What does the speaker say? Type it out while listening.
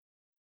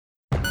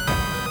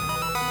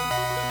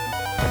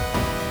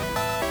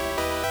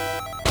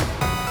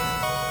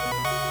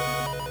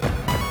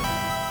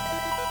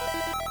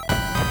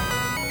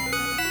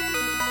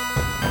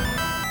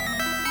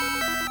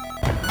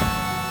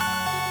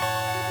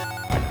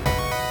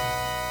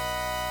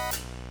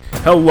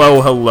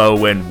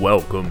Hello, and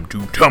welcome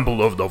to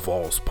Temple of the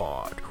False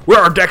Pod, where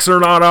our decks are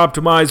not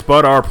optimized,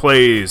 but our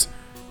plays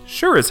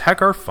sure as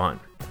heck are fun.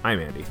 I'm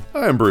Andy.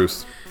 I'm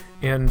Bruce.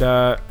 And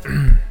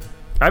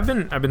I've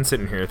been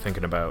sitting here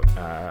thinking about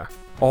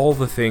all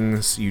the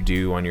things you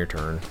do on your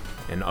turn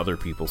and other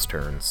people's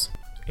turns,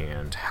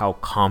 and how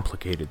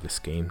complicated this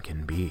game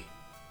can be.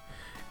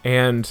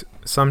 And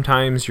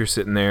sometimes you're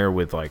sitting there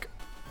with like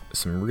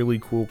some really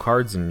cool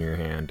cards in your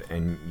hand,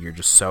 and you're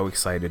just so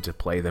excited to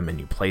play them, and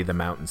you play them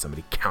out and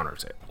somebody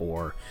counters it,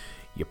 or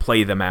you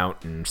play them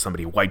out and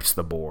somebody wipes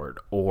the board,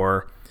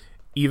 or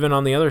even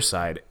on the other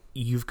side,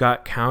 you've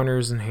got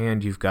counters in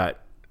hand, you've got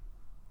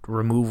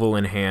removal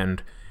in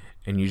hand,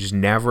 and you just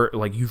never,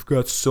 like, you've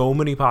got so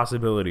many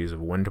possibilities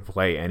of when to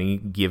play any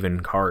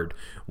given card.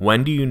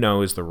 When do you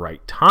know is the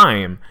right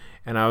time?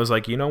 And I was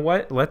like, you know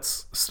what?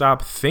 Let's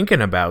stop thinking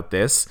about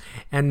this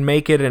and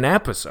make it an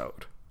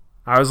episode.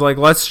 I was like,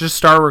 let's just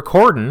start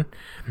recording.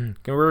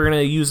 We're going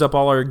to use up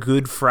all our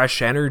good,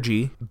 fresh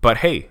energy. But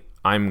hey,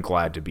 I'm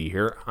glad to be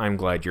here. I'm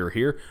glad you're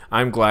here.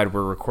 I'm glad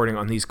we're recording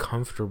on these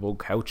comfortable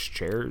couch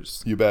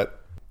chairs. You bet.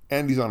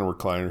 Andy's on a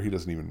recliner. He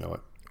doesn't even know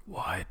it.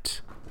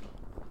 What?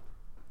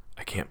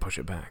 I can't push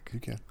it back.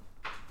 You can.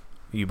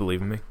 You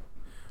believe in me?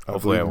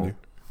 Hopefully I won't.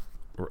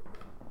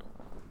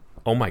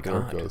 Oh my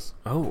God. There it goes.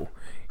 Oh,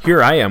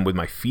 here I am with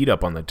my feet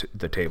up on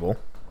the table.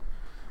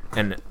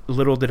 And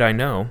little did I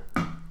know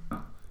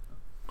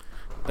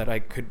that I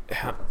could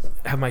have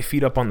my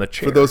feet up on the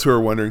chair. For those who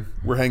are wondering,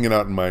 we're hanging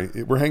out in my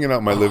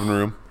living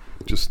room.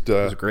 Just it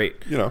was great.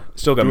 You know,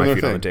 still got my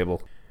feet on the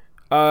table.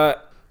 All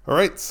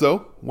right.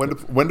 So when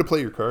to play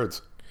your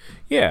cards?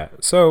 Yeah.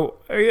 So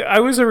I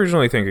was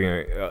originally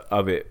thinking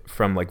of it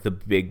from like the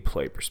big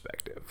play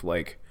perspective.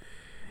 Like,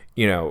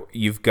 you know,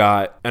 you've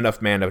got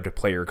enough mana to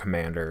play your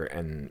commander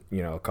and,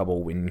 you know, a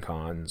couple win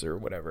cons or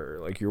whatever.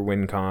 Like your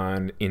win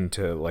con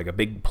into like a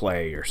big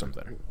play or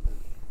something.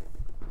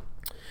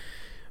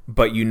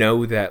 But you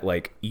know that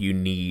like you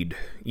need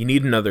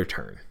another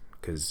turn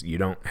because you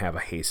don't have a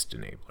haste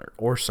enabler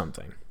or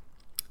something.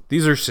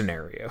 These are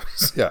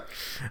scenarios.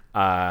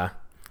 Yeah.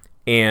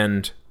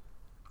 And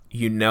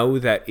you know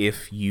that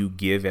if you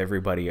give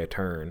everybody a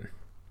turn,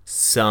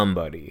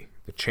 somebody,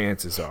 the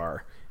chances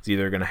are, is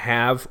either going to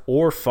have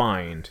or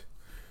find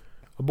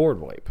a board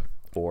wipe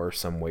or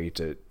some way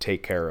to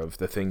take care of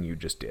the thing you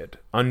just did,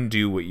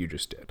 undo what you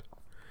just did.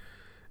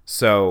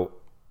 So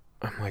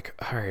I'm like,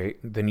 all right,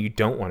 then you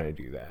don't want to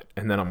do that.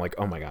 And then I'm like,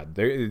 oh my God,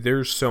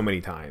 there's so many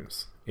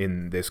times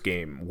in this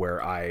game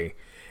where I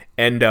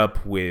end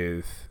up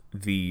with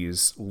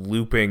these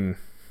looping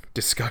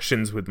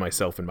discussions with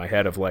myself in my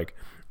head of like,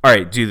 all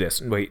right, do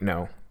this. Wait,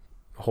 no,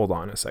 hold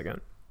on a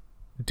second.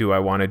 Do I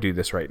want to do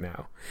this right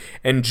now?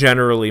 And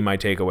generally my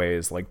takeaway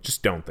is like,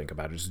 just don't think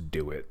about it. Just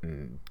do it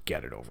and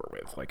get it over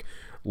with. Like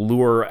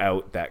lure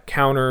out that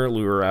counter,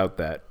 lure out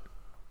that,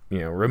 you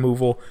know,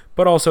 removal,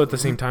 but also at the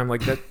same time,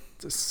 like that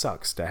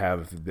sucks to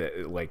have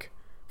the, like,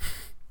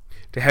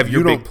 to have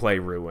your big play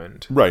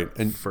ruined. Right.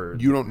 And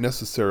you don't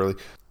necessarily,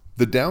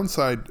 the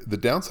downside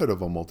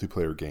of a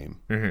multiplayer game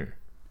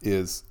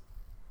is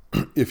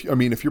if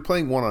you're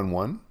playing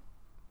one-on-one,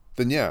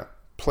 then yeah,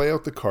 play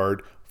out the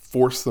card,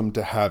 force them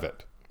to have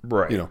it.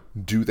 Right. You know,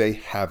 do they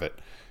have it?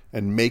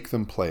 And make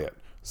them play it.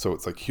 So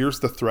it's like,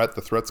 here's the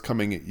threat's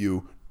coming at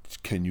you.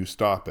 Can you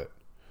stop it?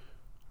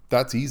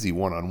 That's easy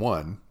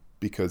one-on-one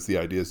because the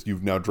idea is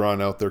you've now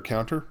drawn out their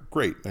counter.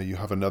 Great. Now you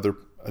have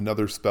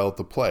another spell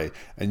to play,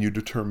 and you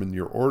determine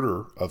your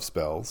order of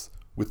spells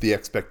with the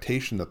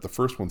expectation that the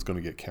first one's going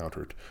to get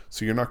countered.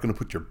 So you're not going to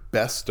put your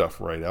best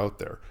stuff right out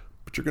there,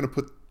 but you're going to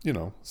put, you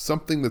know,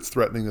 something that's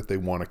threatening that they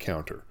want to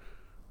counter.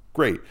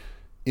 Great.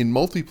 In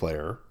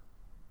multiplayer,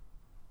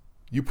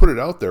 you put it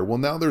out there. Well,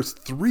 now there's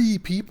 3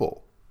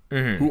 people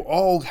who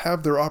all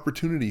have their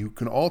opportunity, who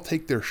can all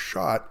take their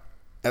shot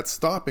at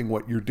stopping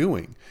what you're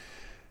doing.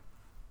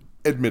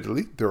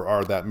 Admittedly, there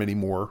are that many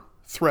more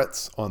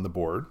threats on the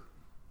board.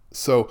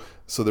 So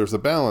there's a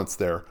balance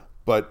there,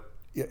 but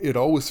it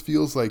always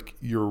feels like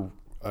you're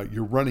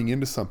running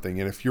into something.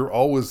 And if you're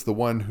always the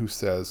one who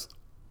says,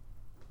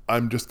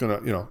 I'm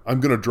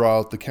going to draw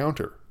out the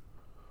counter.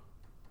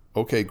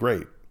 Okay,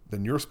 great.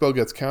 Then your spell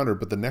gets countered,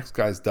 but the next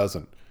guy's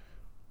doesn't.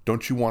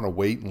 Don't you want to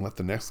wait and let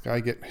the next guy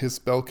get his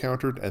spell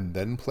countered and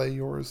then play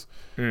yours?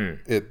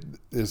 It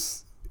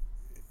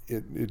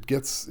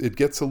gets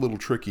a little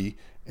tricky,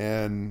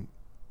 and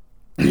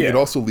it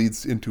also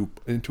leads into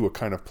a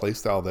kind of play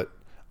style that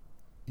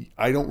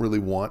I don't really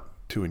want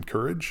to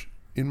encourage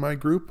in my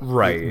group.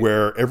 Right.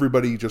 Where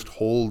everybody just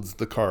holds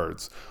the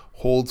cards,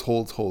 holds,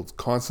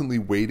 constantly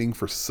waiting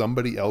for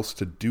somebody else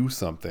to do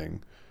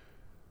something.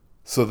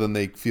 So then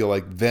they feel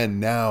like,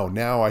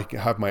 now I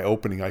have my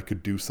opening, I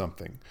could do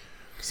something.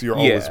 So you're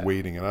always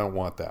waiting, and I don't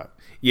want that.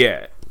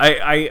 Yeah,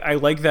 I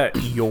like that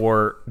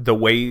the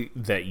way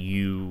that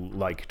you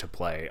like to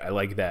play. I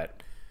like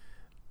that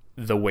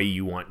the way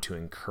you want to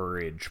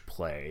encourage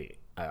play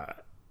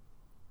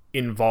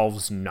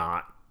involves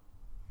not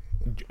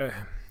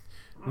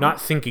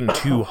thinking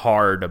too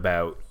hard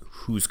about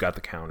who's got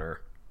the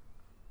counter.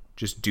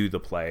 just do the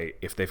play.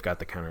 If they've got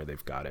the counter,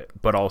 they've got it.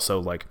 But also,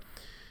 like,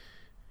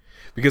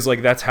 because,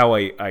 like, that's how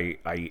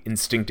I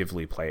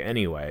instinctively play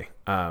anyway.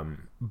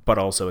 But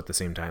also at the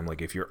same time,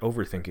 like, if you're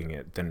overthinking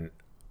it, then,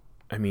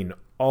 I mean,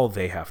 all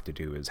they have to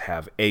do is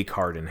have a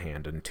card in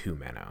hand and 2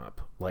 mana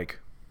up. Like,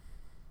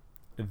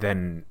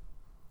 then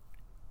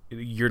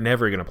you're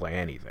never going to play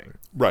anything.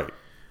 Right.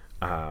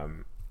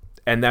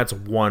 And that's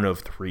one of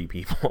 3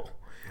 people.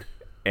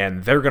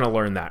 And they're going to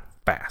learn that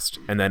fast.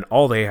 And then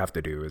all they have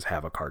to do is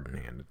have a card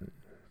in hand and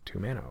 2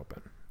 mana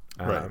open.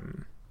 Right.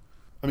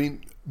 I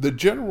mean, the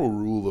general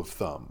rule of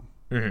thumb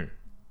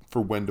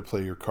for when to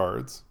play your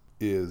cards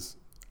is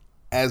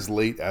as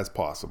late as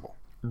possible.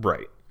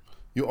 Right.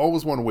 You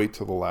always want to wait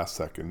till the last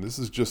second. This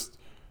is just,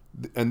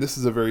 and this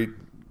is a very,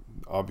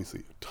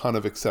 obviously, a ton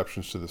of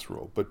exceptions to this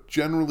rule. But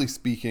generally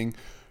speaking,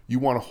 you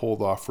want to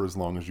hold off for as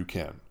long as you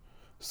can.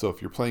 So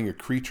if you're playing a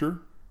creature,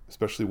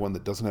 especially one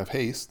that doesn't have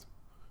haste,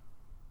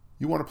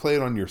 you want to play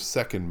it on your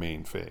second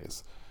main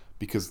phase.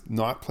 Because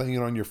not playing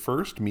it on your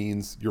first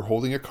means you're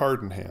holding a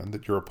card in hand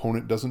that your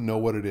opponent doesn't know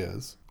what it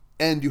is,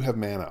 and you have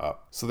mana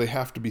up. So they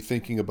have to be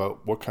thinking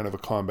about what kind of a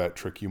combat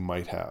trick you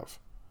might have.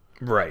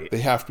 Right.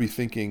 They have to be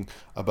thinking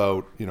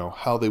about, you know,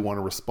 how they want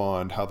to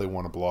respond, how they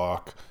want to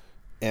block.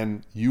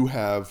 And you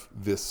have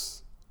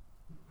this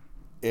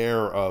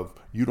air of,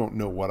 you don't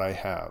know what I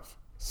have.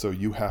 So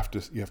you have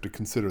to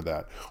consider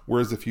that.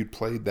 Whereas if you'd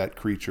played that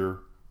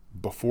creature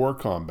before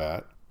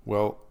combat,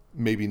 well,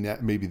 maybe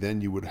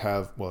then you would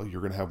have, well,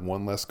 you're going to have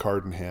 1 less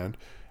card in hand,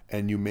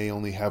 and you may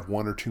only have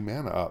 1 or 2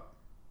 mana up.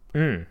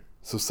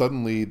 So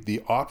suddenly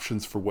the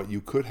options for what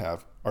you could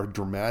have are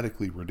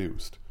dramatically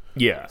reduced.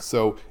 Yeah.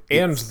 So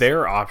and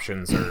their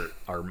options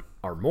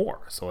are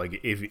more. So, like,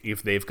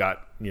 if they've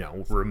got, you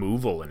know,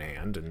 removal in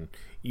hand and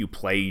you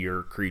play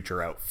your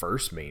creature out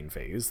first main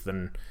phase,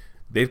 then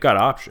they've got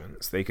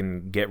options. They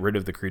can get rid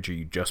of the creature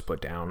you just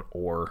put down,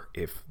 or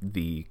if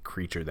the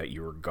creature that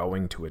you were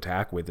going to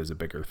attack with is a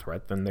bigger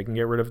threat, then they can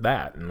get rid of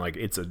that. And, like,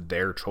 it's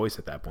their choice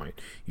at that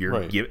point.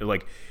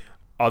 Like,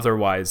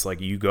 otherwise,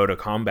 like, you go to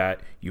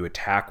combat, you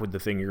attack with the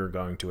thing you're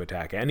going to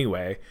attack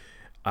anyway,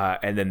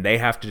 and then they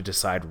have to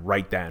decide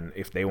right then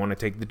if they want to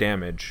take the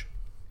damage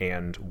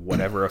and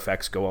whatever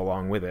effects go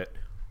along with it,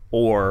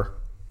 or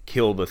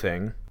kill the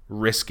thing,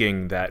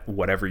 risking that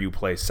whatever you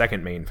play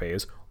second main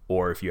phase,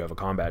 or if you have a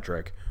combat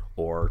trick,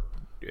 or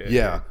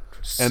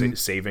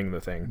saving the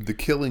thing. The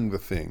killing the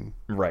thing,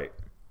 right,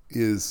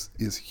 is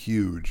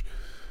huge.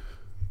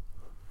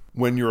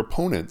 When your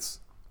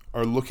opponents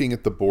are looking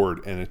at the board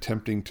and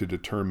attempting to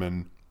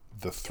determine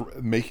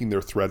making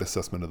their threat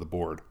assessment of the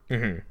board,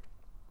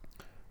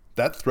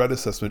 that threat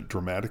assessment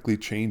dramatically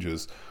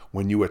changes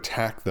when you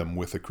attack them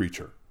with a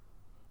creature,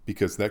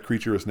 because that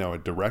creature is now a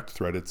direct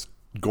threat. It's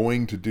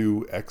going to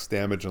do X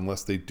damage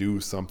unless they do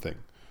something.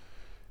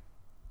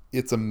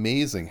 It's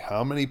amazing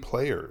how many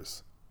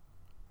players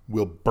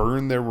will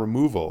burn their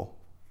removal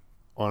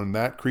on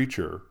that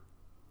creature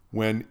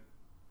when,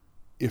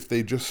 if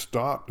they just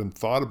stopped and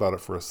thought about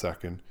it for a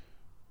second,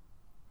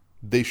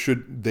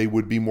 they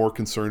would be more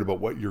concerned about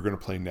what you're going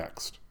to play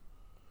next.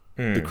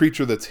 The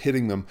creature that's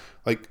hitting them,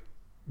 like,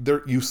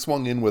 you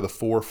swung in with a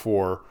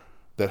 4/4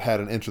 that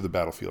had an enter the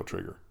battlefield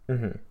trigger.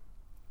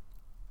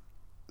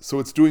 So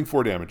it's doing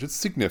 4 damage. It's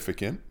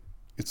significant.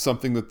 It's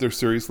something that they're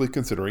seriously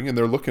considering, and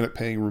they're looking at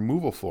paying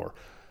removal for.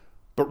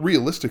 But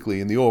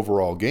realistically, in the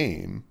overall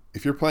game,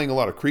 if you're playing a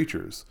lot of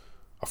creatures,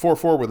 a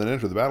 4/4 with an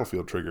enter the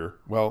battlefield trigger,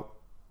 well,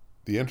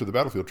 the enter the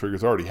battlefield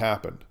trigger's already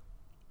happened.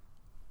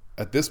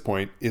 At this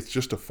point, it's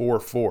just a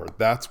 4/4.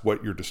 That's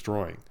what you're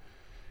destroying.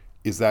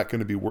 Is that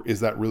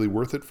really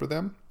worth it for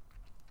them?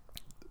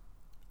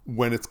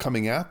 When it's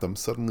coming at them,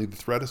 suddenly the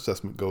threat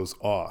assessment goes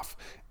off,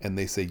 and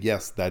they say,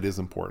 yes, that is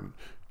important.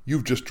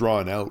 You've just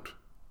drawn out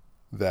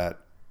that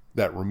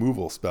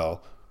removal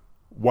spell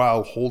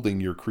while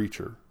holding your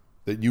creature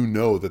that you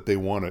know that they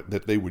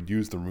would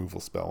use the removal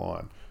spell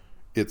on.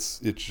 It's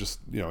just,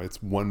 you know,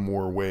 it's one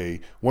more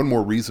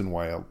reason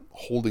why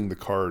holding the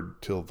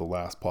card till the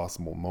last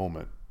possible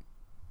moment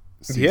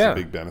sees a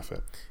big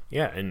benefit.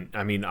 Yeah, and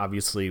I mean,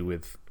 obviously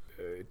with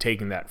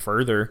taking that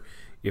further,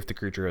 if the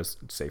creature has,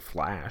 say,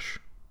 flash,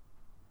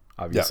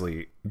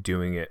 obviously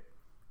doing it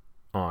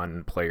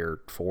on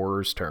player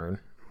 4's turn,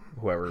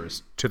 whoever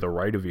is to the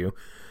right of you,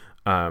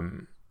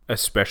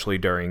 especially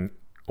during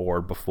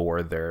or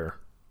before their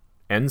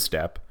end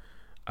step,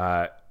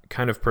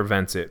 kind of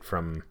prevents it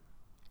from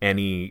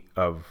any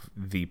of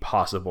the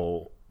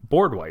possible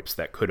board wipes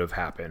that could have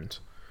happened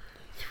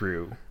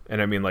through.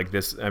 And I mean, like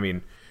this, I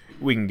mean,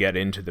 we can get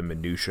into the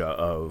minutia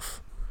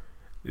of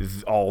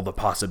all the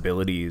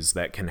possibilities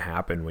that can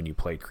happen when you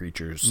play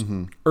creatures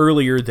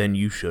earlier than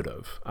you should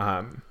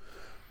have.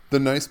 The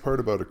nice part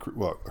about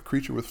a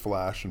creature with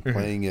flash and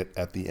playing it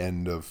at the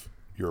end of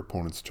your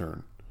opponent's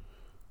turn,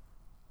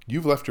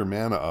 you've left your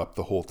mana up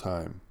the whole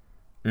time.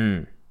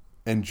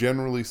 And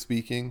generally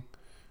speaking,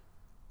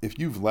 if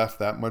you've left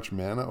that much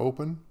mana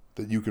open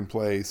that you can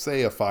play,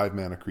 say, a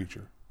 5-mana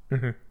creature,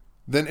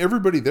 then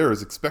everybody there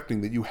is expecting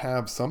that you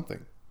have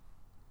something,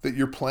 that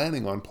you're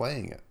planning on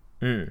playing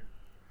it.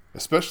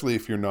 especially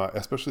if you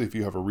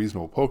have a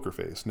reasonable poker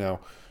face. Now,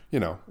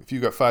 if you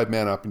got 5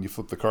 mana up and you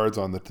flip the cards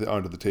onto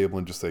the table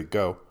and just say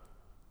go,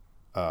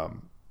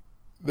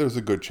 there's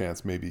a good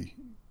chance maybe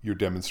you're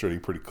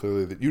demonstrating pretty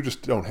clearly that you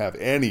just don't have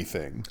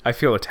anything. I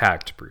feel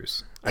attacked,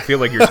 Bruce. I feel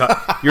like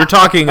you're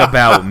talking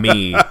about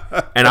me,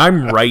 and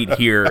I'm right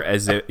here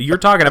as if you're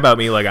talking about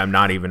me like I'm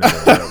not even in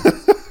the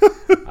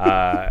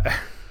room.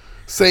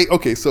 Say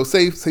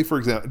for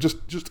example,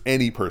 just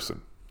any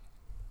person.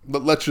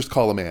 Let's just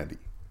call him Andy.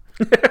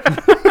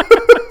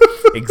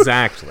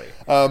 Exactly.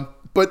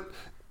 But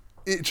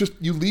it just,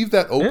 you leave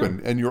that open,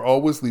 and you're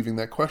always leaving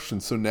that question.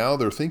 So now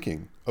they're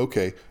thinking,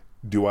 okay,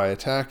 do I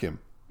attack him?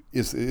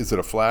 Is it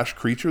a flash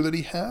creature that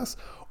he has,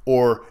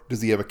 or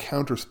does he have a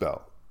counter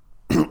spell,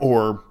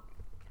 or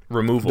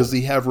removal? Does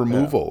he have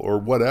removal or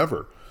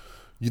whatever?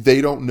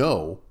 They don't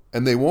know,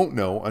 and they won't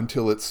know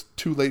until it's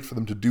too late for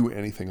them to do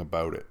anything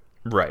about it.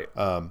 Right.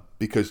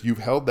 Because you've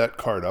held that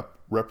card up,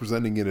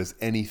 representing it as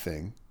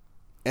anything,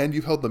 and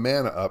you've held the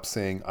mana up,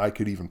 saying I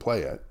could even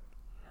play it.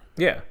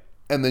 Yeah.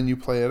 And then you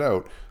play it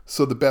out.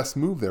 So the best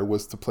move there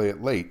was to play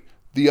it late.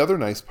 The other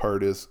nice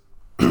part is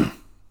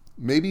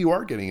maybe you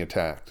are getting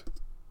attacked.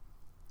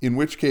 In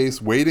which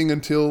case, waiting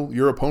until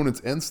your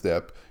opponent's end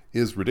step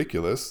is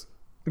ridiculous.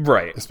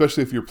 Right.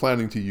 Especially if you're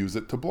planning to use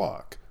it to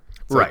block.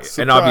 It's right. Like, surprise,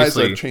 and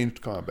obviously I've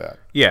changed combat.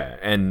 Yeah.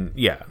 And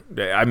yeah,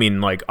 I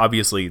mean, like,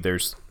 obviously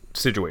there's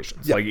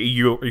situations. Yeah. Like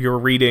you're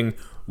reading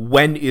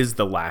when is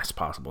the last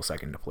possible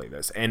second to play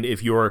this. And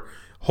if you're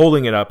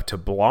holding it up to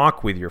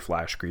block with your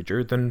flash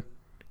creature, then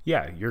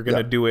yeah, you're going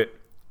to do it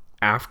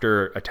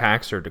after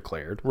attacks are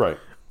declared. Right.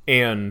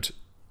 And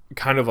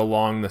kind of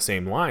along the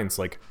same lines,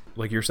 like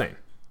you're saying,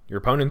 your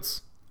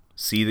opponents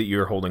see that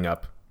you're holding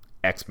up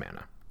X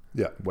mana.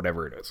 Yeah.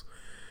 Whatever it is.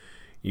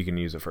 You can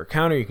use it for a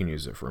counter, you can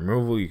use it for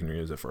removal, you can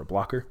use it for a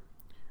blocker.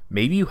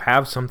 Maybe you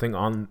have something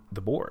on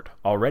the board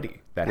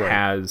already that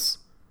has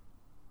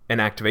an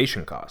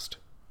activation cost,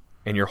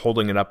 and you're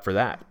holding it up for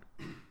that.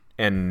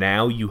 And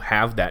now you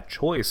have that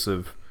choice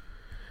of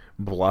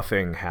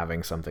bluffing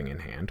having something in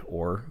hand,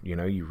 or,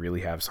 you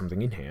really have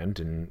something in hand,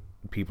 and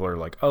people are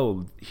like,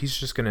 oh, he's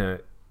just going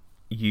to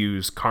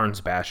use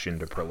Karn's Bastion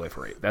to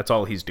proliferate. That's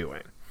all he's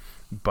doing.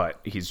 But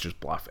he's just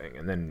bluffing.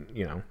 And then,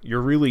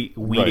 you're really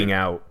weeding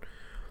out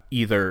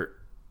either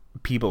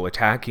people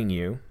attacking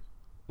you,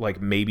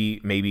 like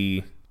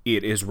maybe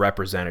it is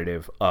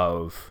representative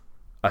of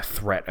a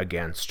threat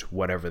against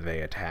whatever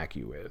they attack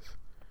you with.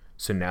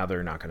 So now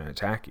they're not going to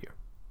attack you.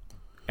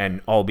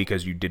 And all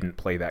because you didn't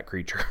play that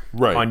creature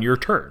on your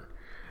turn.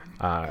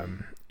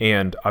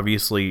 And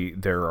obviously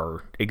there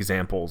are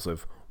examples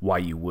of why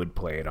you would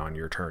play it on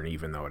your turn,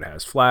 even though it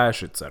has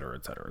flash, et cetera,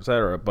 et cetera, et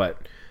cetera.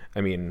 But,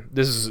 I mean,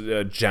 this is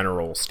a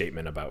general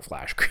statement about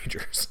flash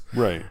creatures.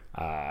 Right.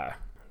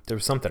 There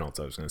was something else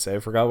I was going to say. I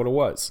forgot what it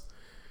was.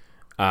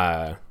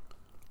 But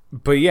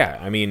yeah,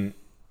 I mean,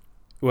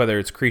 whether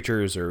it's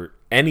creatures or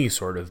any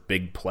sort of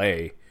big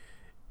play,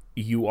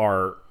 you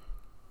are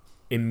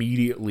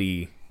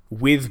immediately,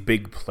 with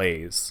big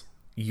plays,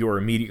 you're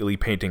immediately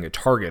painting a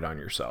target on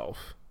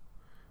yourself.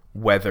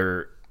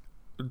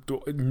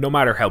 No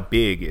matter how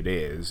big it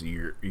is,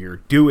 you're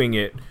doing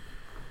it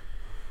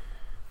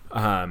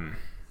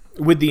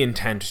with the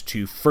intent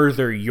to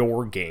further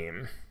your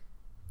game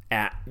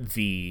at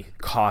the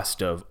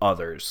cost of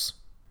others.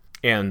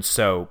 And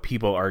so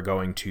people are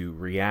going to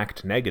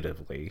react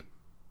negatively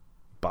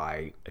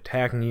by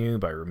attacking you,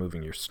 by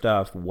removing your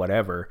stuff,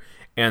 whatever.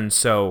 And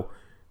so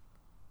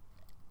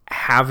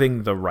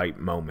having the right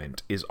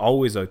moment is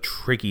always a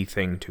tricky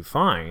thing to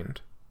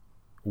find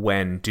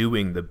when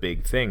doing the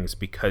big things,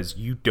 because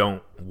you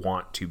don't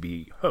want to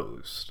be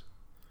hosed.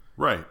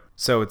 Right.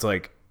 So it's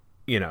like,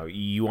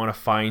 you want to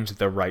find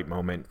the right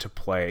moment to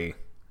play,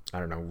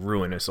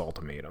 Ruinous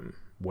Ultimatum,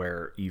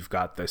 where you've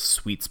got this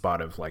sweet spot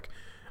of like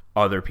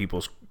other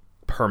people's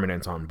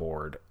permanents on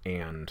board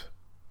and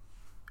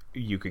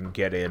you can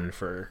get in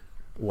for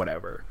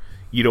whatever.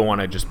 You don't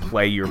want to just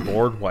play your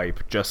board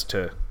wipe just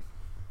to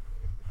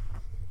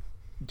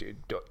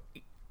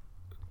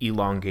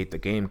elongate the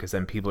game, because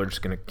then people are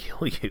just going to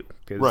kill you,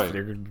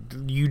 because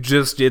you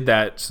just did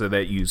that so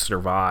that you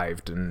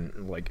survived.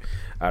 And like,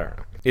 I don't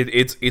know,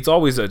 it's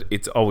always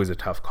a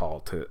tough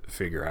call to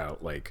figure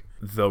out like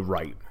the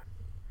right,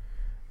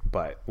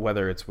 but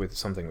whether it's with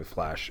something with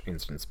flash,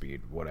 instant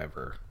speed,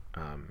 whatever,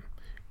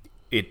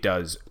 it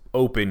does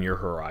open your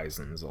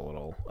horizons a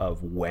little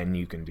of when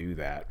you can do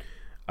that,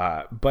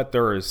 but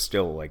there is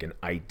still like an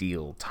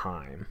ideal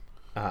time.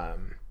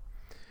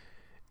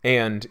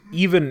 And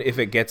even if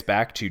it gets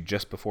back to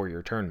just before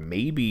your turn,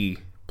 maybe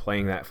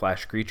playing that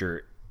flash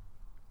creature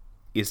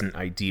isn't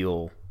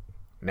ideal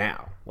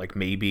now. Like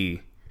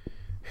maybe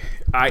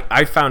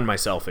I found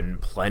myself in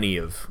plenty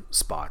of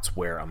spots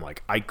where I'm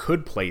like, I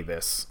could play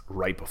this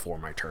right before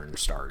my turn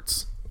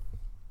starts,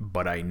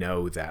 but I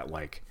know that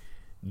like,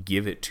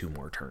 give it 2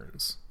 more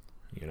turns,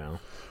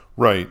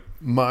 Right.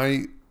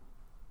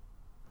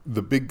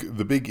 The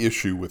big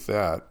issue with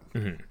that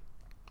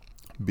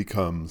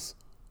becomes,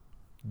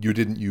 you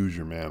didn't use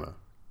your mana.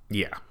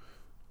 Yeah.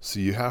 So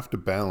you have to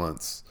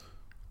balance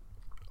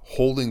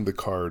holding the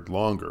card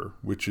longer,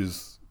 which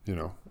is,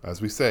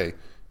 as we say,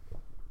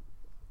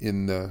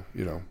 in the,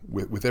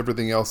 with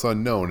everything else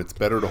unknown, it's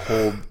better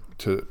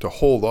to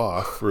hold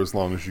off for as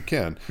long as you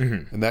can.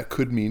 Mm-hmm. And that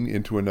could mean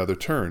into another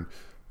turn.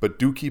 But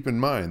do keep in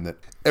mind that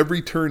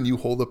every turn you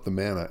hold up the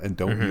mana and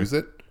don't mm-hmm. use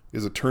it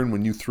is a turn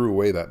when you threw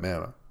away that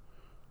mana.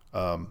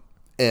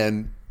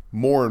 And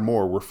more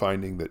we're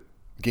finding that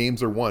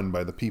games are won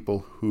by the people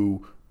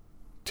who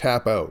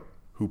tap out,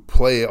 who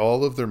play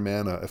all of their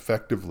mana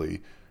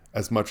effectively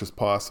as much as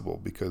possible,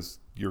 because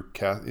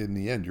in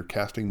the end you're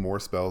casting more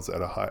spells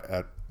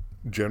at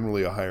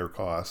generally a higher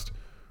cost,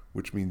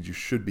 which means you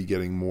should be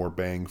getting more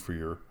bang for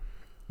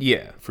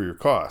your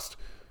cost.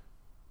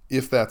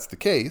 If that's the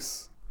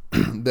case,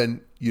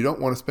 then you don't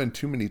want to spend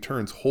too many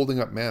turns holding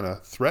up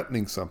mana,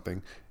 threatening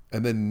something,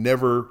 and then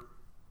never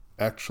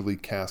actually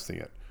casting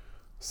it.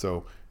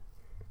 So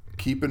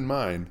keep in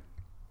mind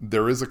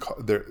there is a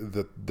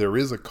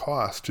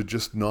cost to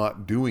just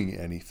not doing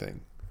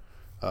anything.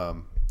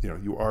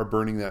 You are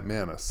burning that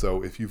mana.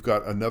 So if you've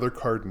got another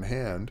card in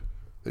hand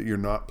that you're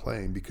not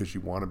playing because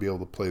you want to be able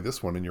to play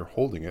this one and you're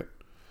holding it,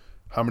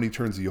 how many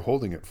turns are you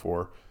holding it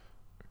for?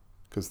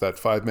 Because that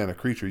 5 mana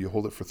creature, you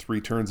hold it for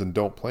 3 turns and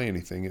don't play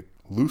anything. It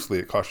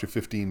costs you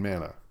 15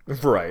 mana.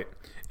 Right.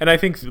 And I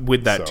think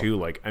with that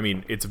too,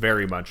 it's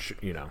very much,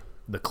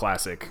 the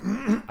classic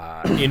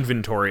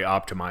inventory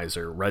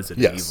optimizer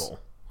Resident Evil.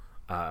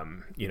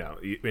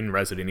 In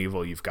Resident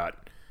Evil, you've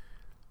got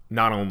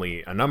not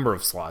only a number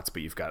of slots,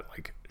 but you've got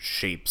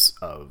shapes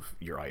of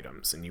your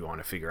items, and you want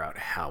to figure out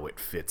how it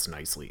fits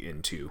nicely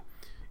into,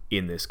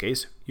 in this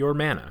case, your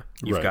mana.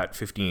 You've got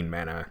 15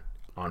 mana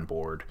on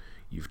board.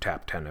 You've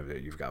tapped 10 of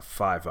it. You've got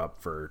 5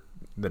 up for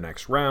the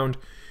next round.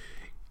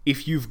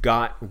 If you've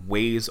got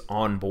ways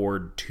on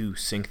board to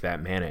sink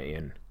that mana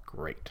in,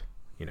 great.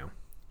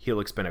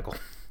 Helix Pinnacle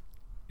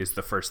is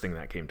the first thing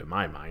that came to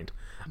my mind.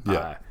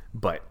 Yeah.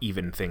 But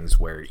even things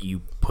where you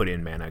put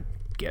in mana,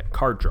 get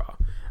card draw.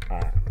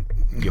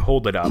 You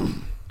hold it up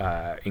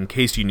in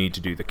case you need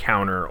to do the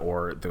counter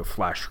or the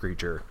flash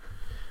creature.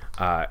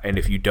 And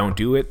if you don't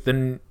do it,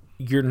 then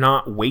you're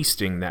not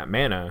wasting that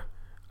mana.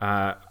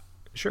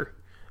 Sure.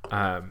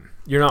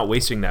 You're not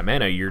wasting that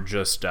mana. You're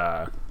just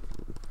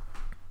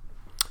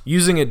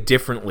using it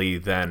differently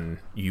than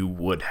you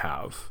would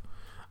have.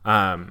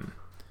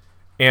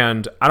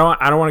 And I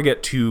don't want to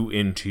get too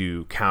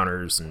into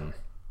counters and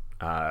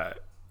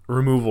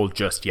removal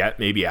just yet.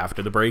 Maybe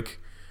after the break,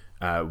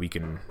 we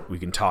can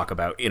talk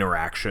about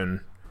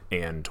interaction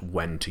and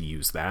when to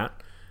use that.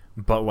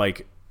 But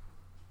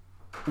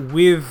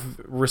with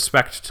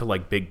respect to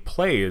big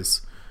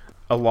plays,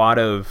 a lot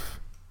of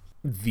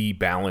the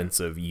balance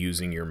of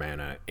using your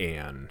mana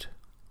and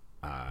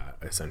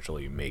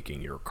essentially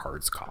making your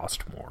cards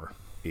cost more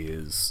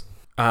is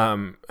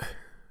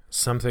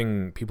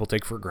something people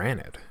take for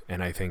granted.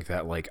 And I think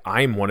that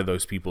I'm one of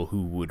those people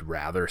who would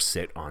rather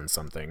sit on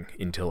something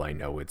until I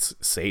know it's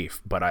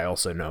safe, but I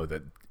also know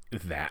that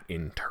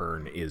in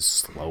turn is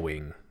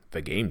slowing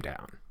the game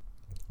down.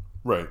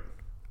 Right.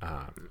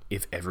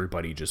 If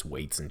everybody just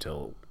waits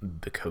until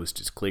the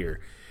coast is clear,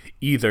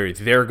 either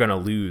they're going to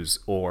lose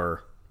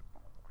or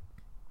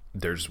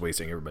they're just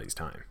wasting everybody's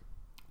time.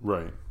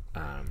 Right.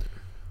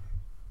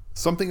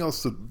 Something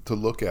else to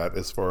look at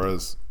as far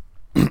as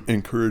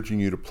encouraging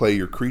you to play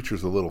your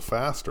creatures a little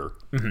faster.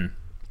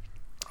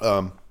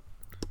 Mm-hmm.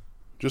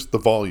 Just the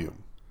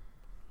volume.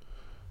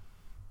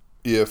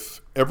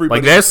 If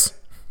everybody... Like this?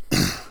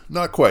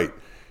 Not quite.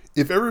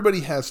 If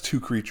everybody has 2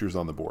 creatures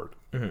on the board,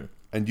 mm-hmm.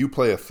 and you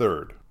play a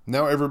third,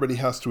 now everybody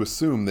has to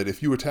assume that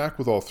if you attack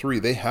with all 3,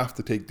 they have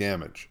to take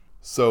damage.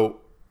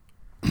 So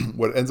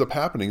what ends up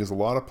happening is a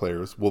lot of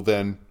players will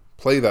then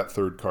play that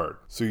third card.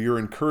 So you're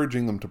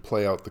encouraging them to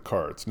play out the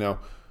cards. Now,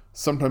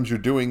 sometimes you're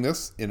doing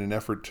this in an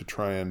effort to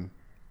try and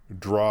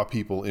draw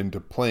people into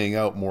playing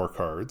out more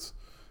cards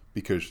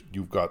because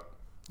you've got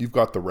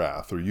the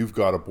Wrath or you've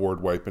got a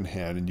board wipe in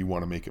hand and you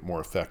want to make it more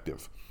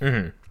effective.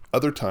 Mm-hmm.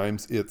 Other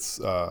times it's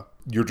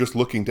you're just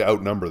looking to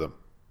outnumber them.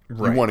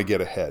 Right. You want to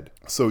get ahead.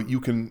 So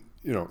you can,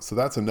 so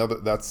that's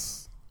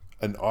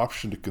an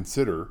option to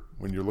consider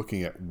when you're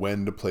looking at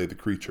when to play the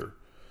creature.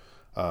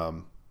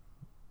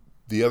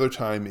 The other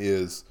time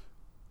is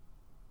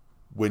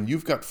when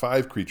you've got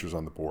 5 creatures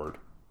on the board,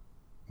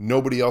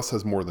 nobody else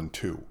has more than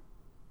 2.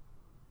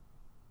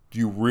 Do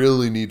you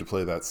really need to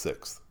play that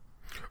 6th?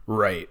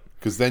 Right.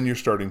 Because then you're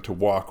starting to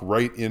walk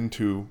right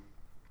into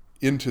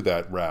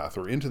that Wrath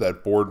or into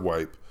that board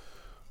wipe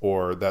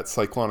or that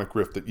Cyclonic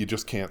Rift that you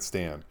just can't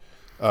stand.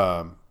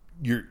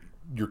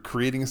 You're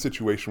creating a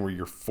situation where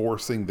you're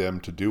forcing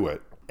them to do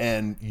it,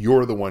 and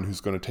you're the one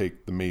who's going to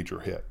take the major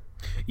hit.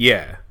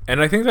 Yeah,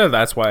 and I think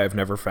that's why I've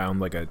never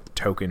found a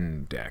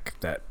token deck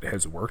that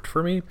has worked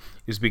for me,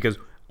 is because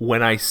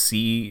when I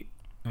see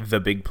the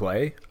big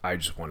play, I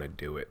just want to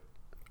do it.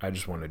 I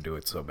just want to do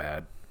it so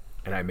bad.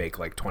 And I make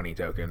 20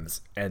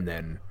 tokens, and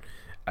then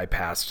I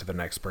pass to the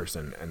next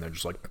person, and they're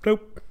just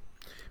nope.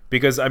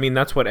 Because,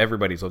 that's what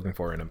everybody's looking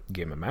for in a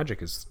game of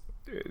Magic is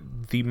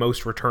the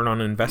most return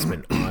on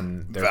investment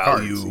on their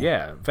Value. cards.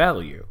 Yeah,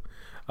 value.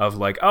 Of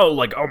like, oh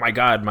my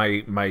god,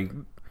 my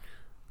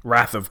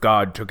Wrath of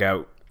God took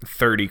out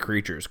 30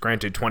 creatures.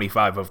 Granted,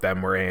 25 of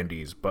them were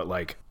Andes, but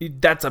like,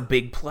 that's a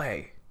big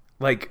play.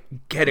 Like,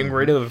 getting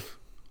rid of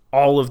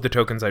all of the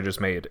tokens I just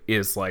made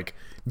is like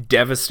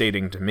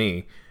devastating to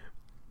me.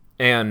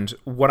 And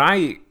what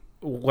I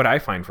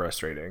find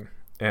frustrating,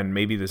 and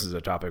maybe this is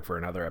a topic for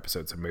another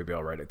episode, so maybe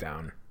I'll write it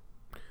down.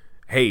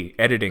 Hey,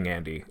 editing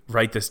Andy,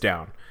 write this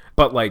down.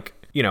 But like,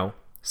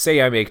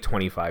 say I make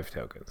 25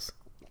 tokens.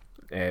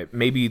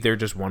 Maybe they're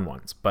just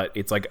 1/1s, but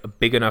it's like a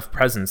big enough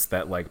presence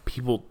that like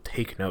people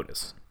take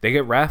notice. They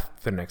get Wrath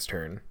the next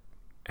turn,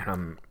 and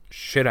I'm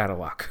shit out of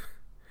luck.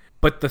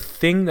 But the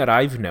thing that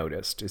I've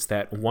noticed is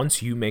that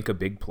once you make a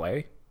big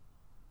play,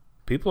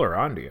 people are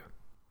onto you.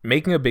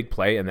 Making a big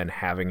play and then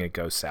having it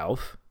go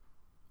south,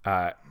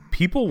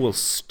 people will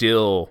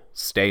still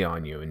stay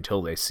on you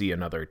until they see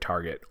another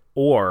target,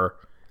 or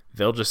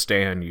they'll just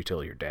stay on you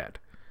till you're dead.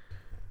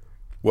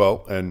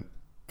 Well, and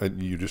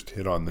you just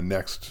hit on the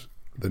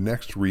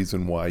next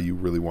reason why you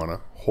really want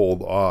to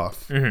hold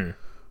off,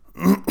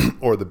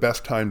 or the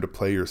best time to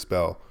play your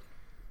spell.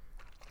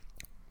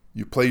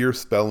 You play your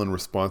spell in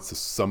response to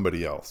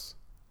somebody else.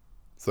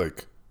 It's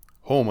like,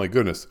 oh my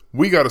goodness,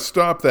 we got to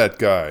stop that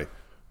guy.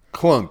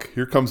 Clunk,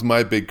 here comes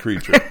my big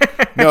creature.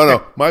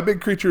 No, my big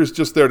creature is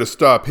just there to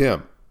stop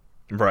him.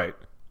 Right.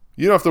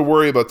 You don't have to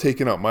worry about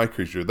taking out my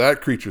creature.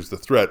 That creature's the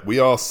threat. We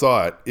all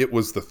saw it. It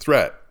was the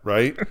threat,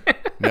 right?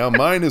 Now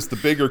mine is the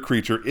bigger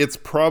creature. It's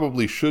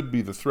probably should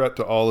be the threat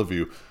to all of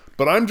you.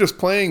 But I'm just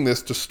playing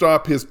this to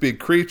stop his big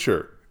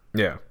creature.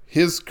 Yeah.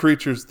 His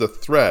creature's the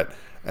threat.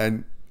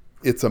 And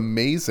it's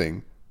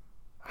amazing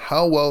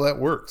how well that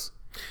works.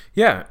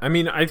 Yeah, I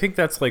mean, I think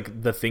that's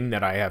like the thing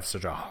that I have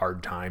such a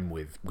hard time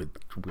with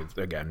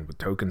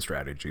token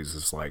strategies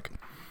is like,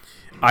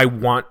 I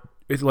want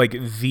like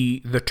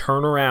the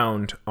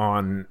turnaround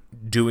on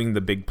doing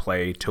the big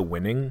play to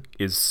winning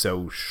is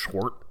so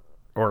short,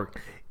 or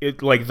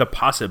it like the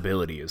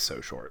possibility is so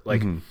short,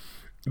 like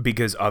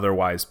because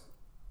otherwise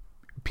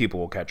people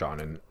will catch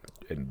on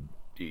and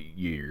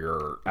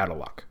you're out of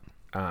luck,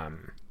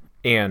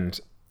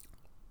 and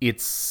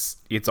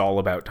it's all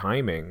about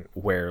timing,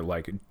 where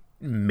like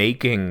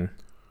making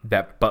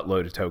that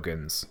buttload of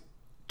tokens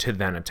to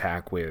then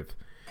attack with,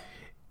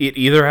 it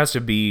either has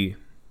to be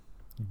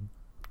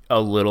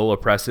a little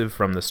oppressive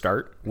from the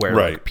start, where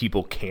like,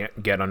 people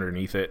can't get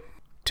underneath it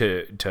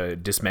to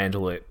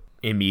dismantle it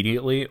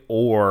immediately,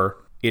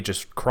 or it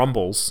just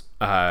crumbles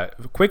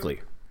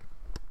quickly.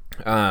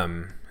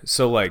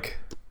 So like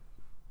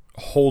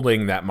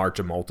holding that March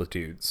of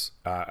Multitudes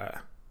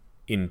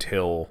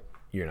until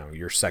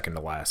your second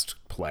to last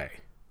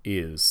play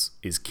is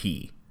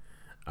key.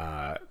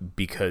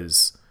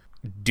 Because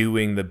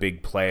doing the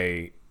big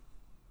play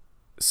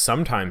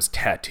sometimes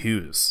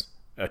tattoos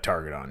a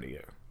target onto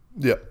you.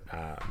 Yeah.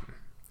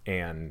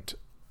 And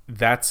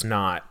that's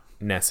not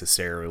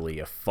necessarily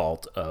a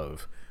fault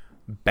of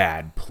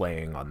bad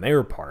playing on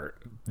their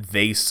part.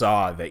 They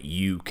saw that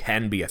you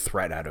can be a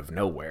threat out of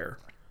nowhere,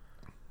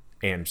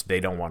 and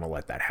they don't want to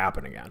let that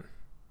happen again.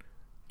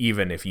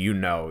 Even if you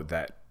know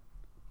that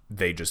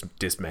they just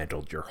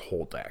dismantled your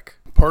whole deck.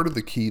 Part of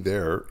the key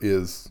there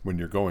is when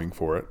you're going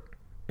for it,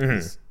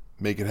 is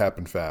make it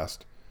happen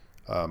fast.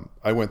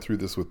 I went through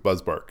this with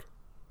Buzzbark.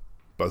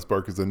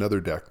 Buzzbark is another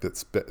deck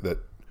that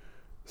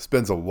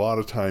spends a lot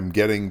of time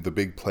getting the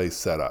big play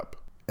set up,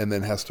 and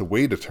then has to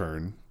wait a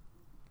turn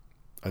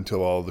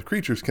until all the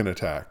creatures can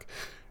attack,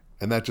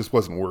 and that just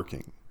wasn't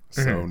working.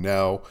 So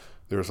now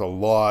there's a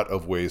lot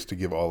of ways to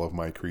give all of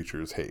my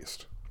creatures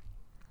haste.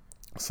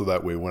 So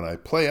that way when I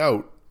play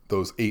out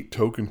those 8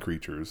 token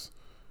creatures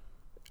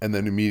and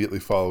then immediately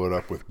follow it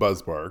up with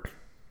Buzzbark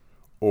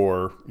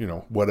or,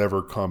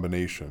 whatever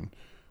combination,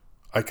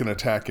 I can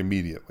attack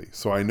immediately.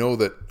 So I know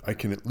that I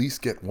can at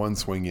least get one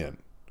swing in.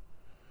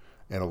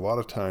 And a lot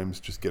of times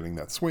just getting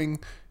that swing,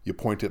 you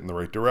point it in the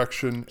right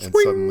direction, and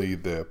suddenly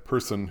the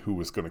person who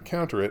was going to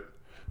counter it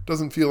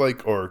doesn't feel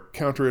like, or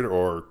counter it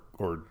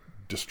or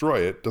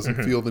destroy it,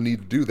 doesn't feel the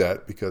need to do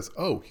that because,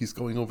 he's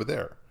going over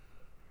there.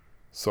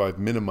 So I've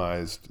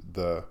minimized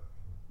the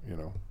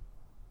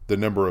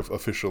number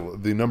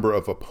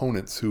of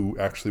opponents who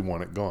actually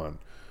want it gone.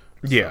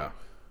 Yeah.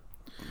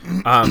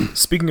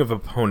 Speaking of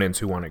opponents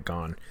who want it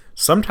gone,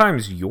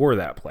 sometimes you're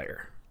that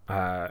player.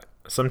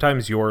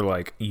 Sometimes you're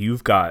like,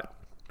 you've got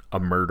a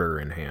murder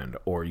in hand,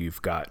 or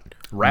you've got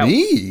route.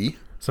 Me?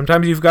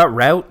 Sometimes you've got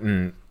route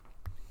and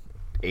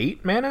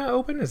 8 mana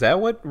open. Is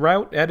that what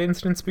route at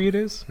instant speed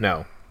is?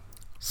 No,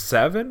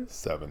 7.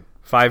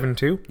 5 and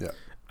 2.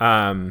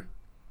 Yeah.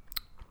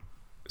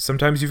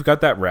 Sometimes you've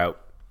got that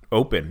route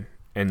open,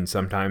 and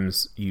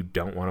sometimes you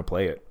don't want to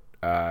play it.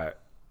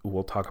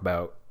 We'll talk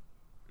about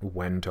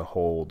when to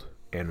hold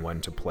and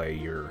when to play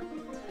your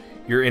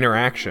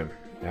interaction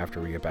after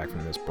we get back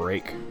from this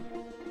break.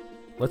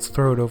 Let's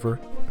throw it over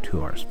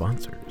to our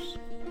sponsors.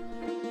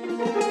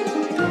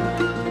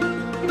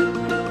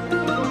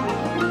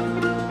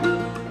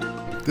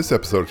 This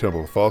episode of Temple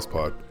of the False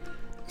Pod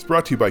is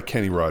brought to you by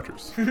Kenny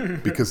Rogers.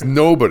 Because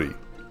nobody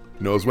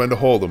knows when to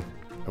hold them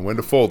and when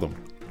to fold them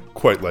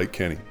quite like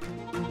Kenny.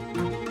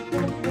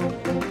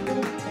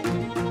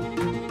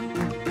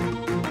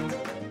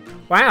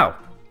 Wow.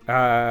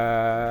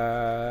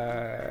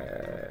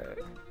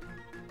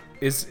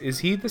 Is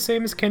he the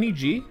same as Kenny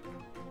G?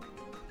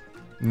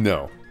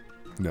 No.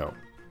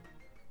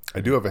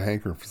 I do have a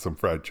hankering for some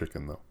fried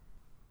chicken, though.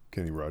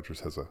 Kenny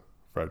Rogers has a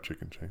fried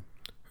chicken chain.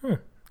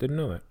 Didn't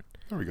know that.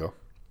 There we go.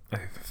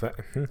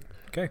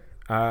 Okay.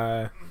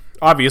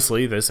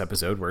 Obviously, this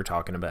episode we're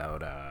talking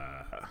about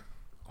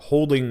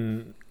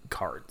holding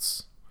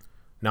cards,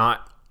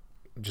 not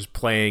just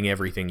playing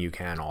everything you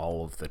can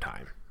all of the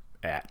time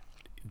at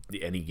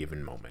any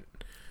given moment.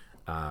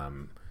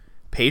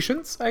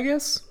 Patience, I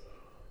guess,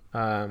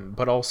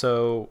 but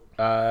also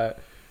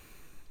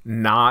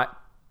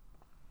not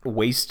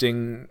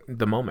wasting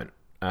the moment.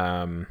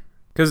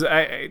 Because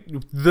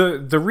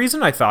the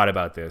reason I thought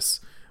about this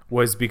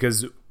was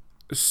because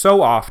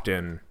so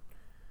often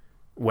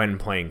when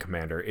playing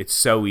Commander, it's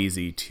so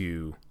easy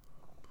to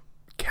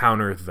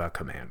counter the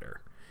commander.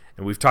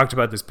 And we've talked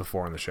about this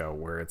before on the show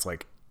where it's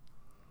like,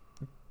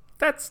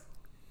 it's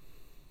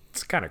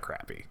kind of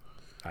crappy.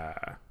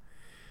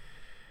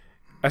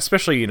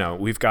 Especially,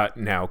 we've got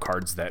now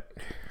cards that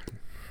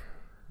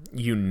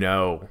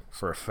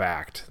for a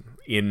fact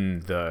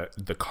in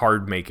the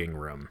card making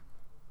room.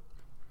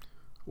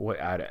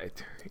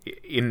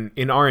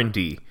 In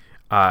R&D,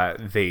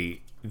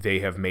 they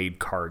have made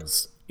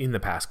cards in the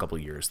past couple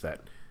of years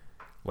that,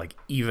 like,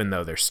 even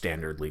though they're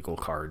standard legal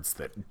cards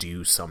that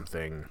do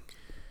something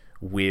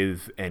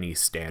with any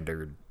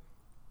standard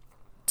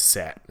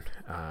set,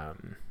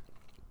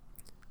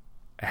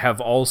 have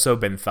also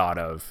been thought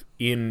of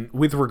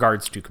with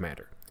regards to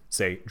Commander.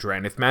 Say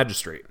Drannith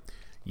Magistrate.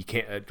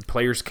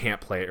 Players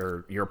can't play,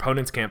 or your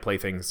opponents can't play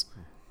things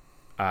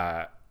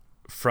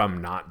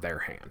from not their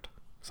hand,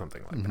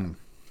 something like that.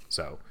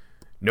 So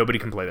nobody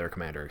can play their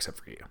commander except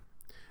for you.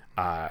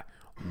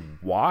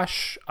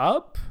 Wash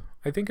Up,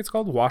 I think it's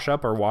called Wash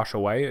Up or Wash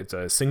Away. It's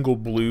a single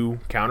blue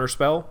counter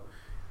spell.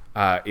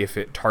 If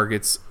it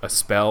targets a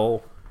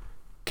spell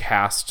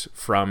cast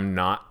from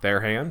not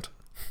their hand,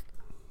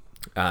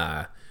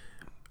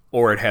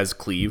 or it has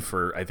cleave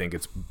for, I think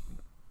it's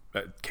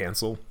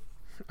cancel.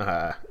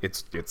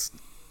 It's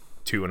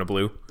 2 and a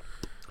blue,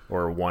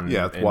 or 1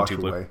 it's and Wash 2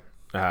 blue. Away.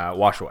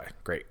 Wash Away,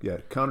 great. Yeah,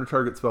 counter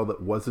target spell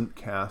that wasn't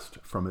cast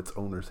from its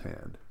owner's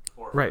hand.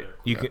 Right,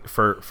 you can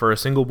for a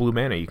single blue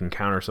mana, you can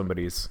counter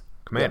somebody's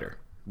commander,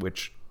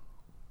 which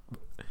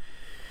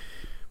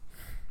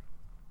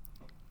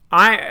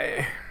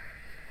I'm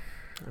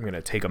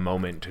gonna take a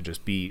moment to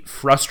just be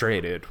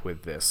frustrated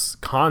with this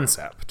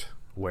concept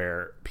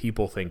where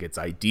people think it's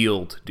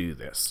ideal to do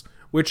this,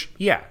 which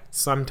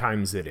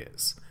sometimes it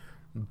is.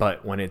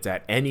 But when it's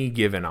at any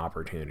given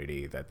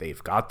opportunity that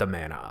they've got the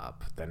mana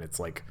up, then it's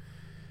like,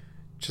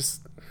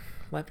 just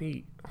let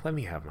me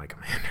have my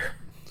commander.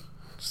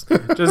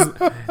 Just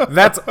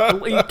that's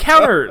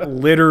counter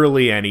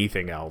literally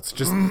anything else.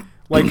 Just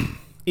like,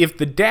 if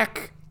the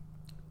deck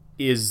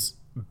is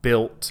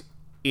built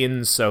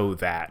in so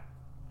that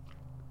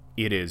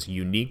it is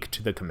unique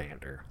to the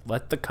commander,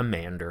 let the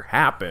commander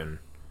happen.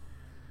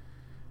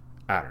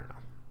 I don't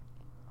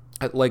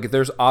know. Like,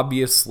 there's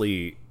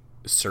obviously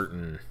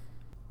certain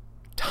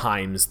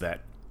times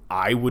that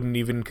I wouldn't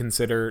even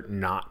consider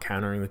not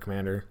countering the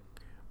commander,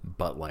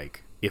 but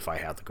like, if I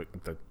had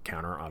the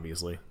counter,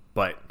 obviously.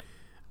 But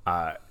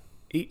I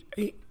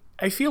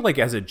feel like,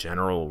 as a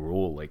general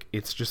rule, like,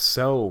 it's just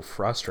so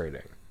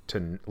frustrating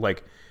to,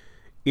 like,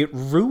 it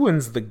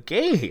ruins the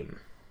game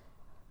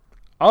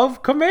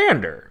of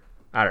Commander.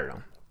 I don't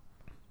know.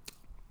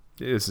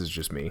 This is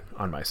just me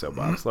on my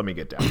soapbox. Let me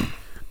get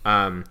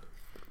down.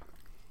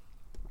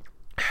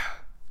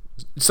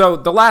 So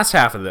the last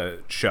half of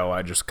the show,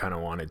 I just kind of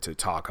wanted to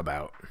talk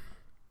about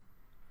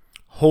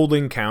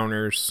holding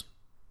counters,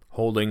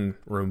 holding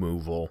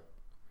removal.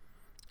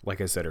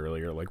 Like I said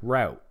earlier, like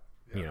route.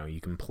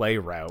 You can play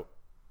route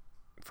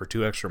for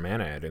 2 extra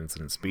mana at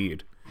instant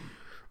speed.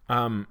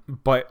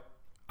 But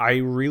I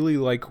really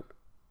like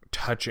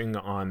touching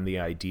on the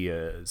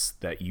ideas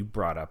that you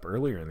brought up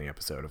earlier in the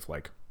episode of,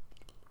 like,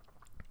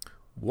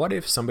 what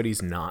if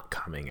somebody's not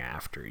coming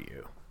after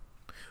you?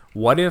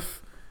 What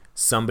if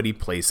somebody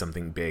plays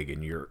something big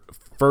and your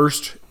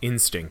first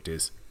instinct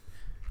is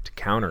to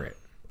counter it,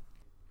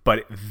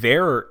 but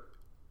they're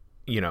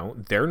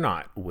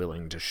not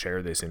willing to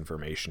share this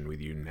information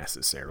with you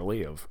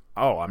necessarily of,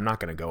 oh, I'm not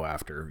going to go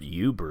after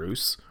you,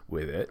 Bruce,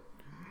 with it,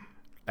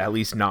 at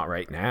least not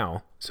right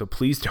now, so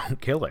please don't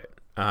kill it.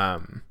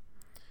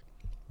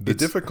 The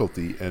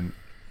difficulty and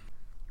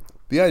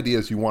the idea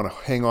is you want to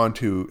hang on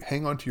to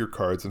your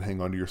cards and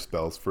hang on to your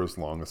spells for as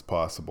long as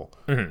possible.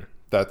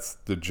 That's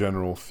the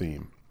general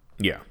theme.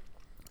 Yeah.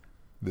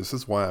 This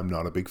is why I'm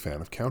not a big fan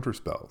of counter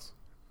spells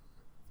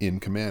in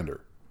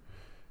Commander.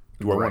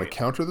 Do I want to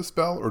counter the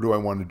spell, or do I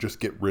want to just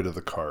get rid of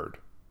the card?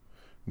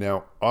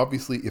 Now,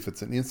 obviously, if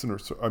it's an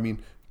instant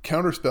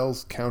counter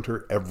spells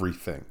counter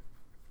everything.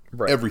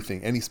 Right.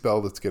 Everything, any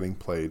spell that's getting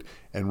played.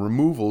 And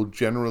removal,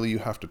 generally you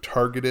have to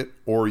target it,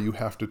 or you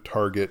have to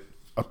target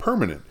a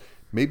permanent.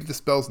 Maybe the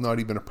spell's not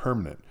even a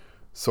permanent.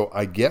 So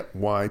I get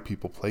why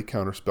people play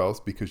counter spells,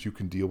 because you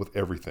can deal with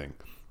everything.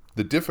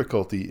 The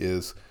difficulty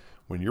is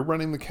when you're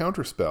running the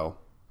counter spell,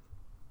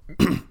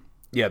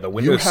 Yeah, the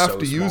window you have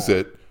to use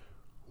it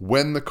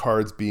when the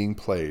card's being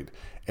played.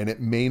 And it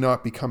may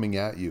not be coming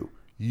at you,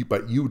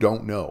 but you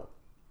don't know.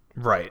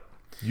 Right.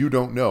 You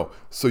don't know.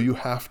 So you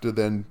have to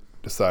then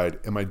decide,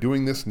 am I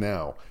doing this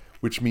now?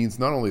 Which means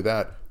not only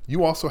that,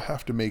 you also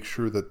have to make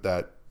sure that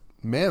that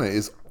mana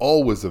is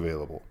always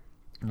available.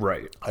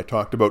 Right. I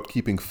talked about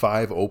keeping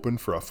 5 open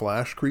for a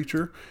flash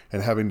creature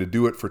and having to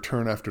do it for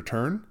turn after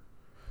turn.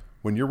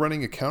 When you're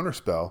running a counter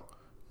spell,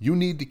 you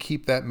need to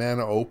keep that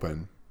mana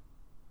open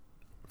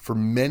for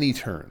many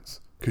turns,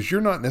 because you're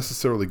not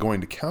necessarily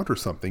going to counter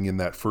something in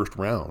that first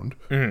round.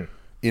 Mm-hmm.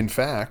 In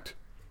fact,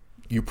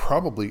 you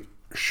probably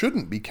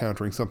shouldn't be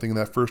countering something in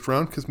that first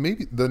round, because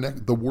maybe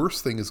the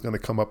worst thing is going to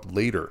come up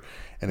later.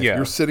 And if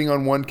you're sitting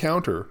on one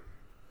counter,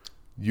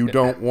 you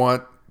don't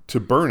want to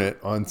burn it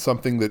on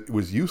something that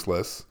was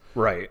useless.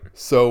 Right.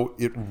 So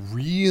it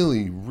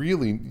really,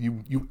 really,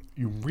 you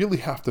really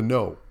have to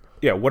know.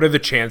 Yeah, what are the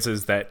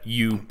chances that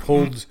you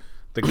pulled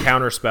the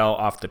counter spell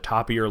off the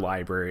top of your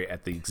library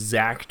at the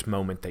exact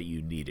moment that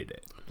you needed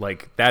it?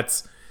 Like,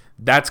 that's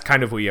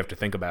kind of what you have to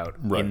think about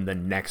in the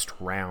next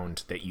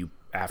round that you,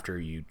 after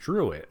you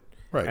drew it.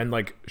 Right. And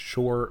like,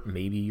 sure,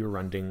 maybe you're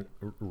running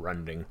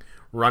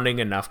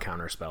enough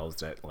counter spells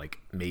that like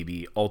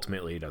maybe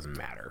ultimately it doesn't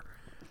matter.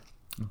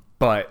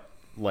 But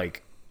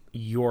like,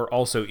 you're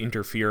also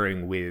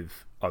interfering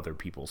with other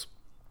people's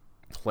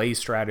play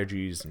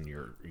strategies, and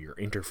you're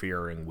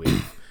interfering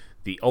with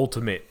the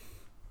ultimate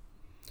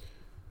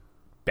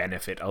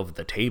benefit of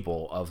the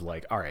table of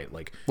like, all right,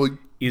 like,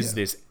 is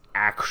this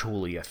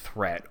actually a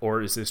threat,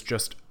 or is this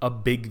just a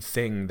big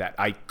thing that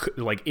I could,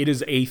 like, it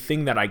is a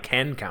thing that I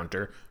can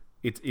counter.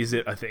 Is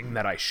it a thing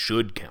that I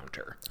should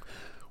counter?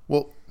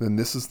 Well, then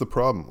this is the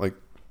problem. Like,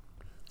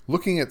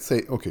 looking at,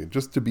 say, okay,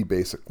 just to be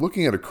basic,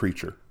 looking at a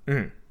creature.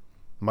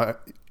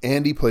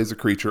 Andy plays a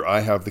creature.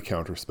 I have the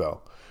counter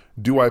spell.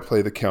 Do I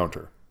play the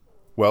counter?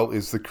 Well,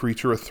 is the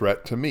creature a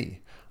threat to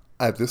me?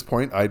 At this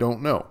point, I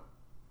don't know.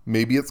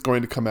 Maybe it's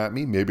going to come at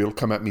me. Maybe it'll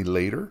come at me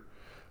later.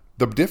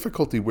 The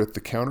difficulty with the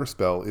counter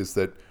spell is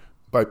that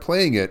by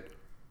playing it,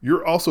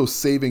 you're also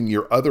saving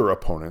your other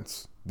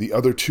opponents, the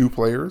other 2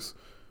 players,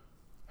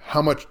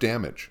 how much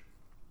damage.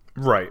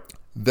 Right.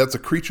 That's a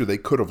creature they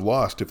could have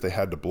lost if they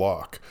had to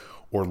block,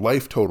 or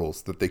life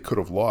totals that they could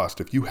have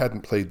lost if you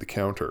hadn't played the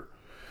counter.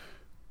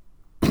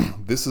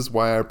 This is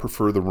why I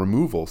prefer the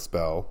removal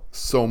spell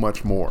so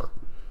much more.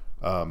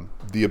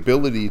 The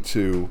ability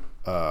to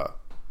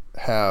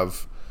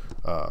have...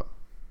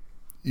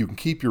 you can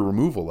keep your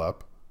removal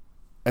up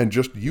and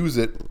just use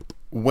it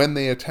when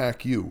they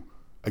attack you.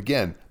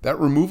 Again, that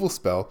removal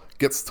spell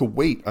gets to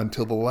wait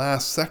until the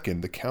last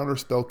second. The counter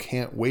spell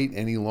can't wait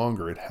any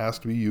longer. It has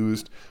to be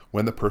used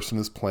when the person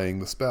is playing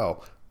the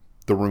spell.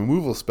 The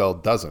removal spell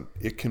doesn't.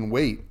 It can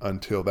wait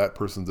until that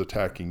person's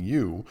attacking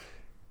you,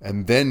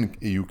 and then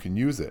you can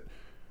use it.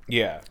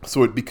 Yeah.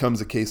 So it becomes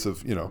a case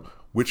of,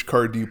 which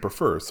card do you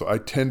prefer? So I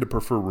tend to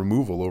prefer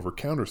removal over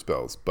counter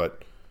spells,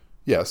 but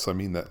yes, I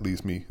mean, that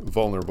leaves me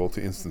vulnerable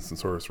to instants and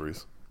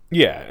sorceries.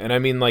 Yeah, and I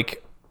mean,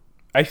 like,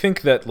 I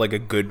think that, like,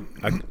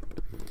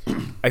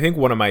 I think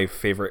one of my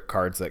favorite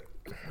cards that,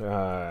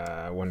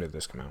 when did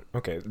this come out?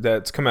 Okay,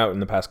 that's come out in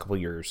the past couple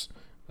of years,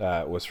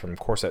 was from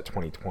Core Set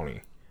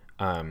 2020,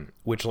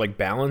 which, like,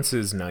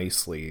 balances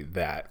nicely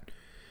that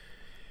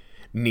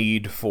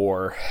need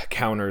for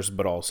counters,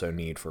 but also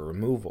need for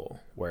removal,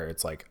 where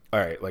it's like,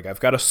 all right, like, I've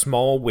got a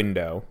small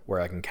window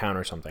where I can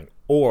counter something,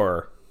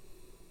 or,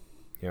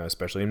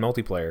 especially in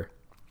multiplayer,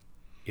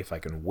 if I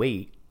can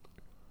wait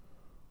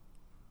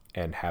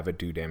and have it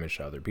do damage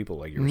to other people,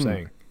 like you were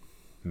saying,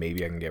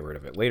 maybe I can get rid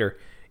of it later,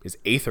 is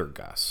Aether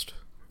Gust.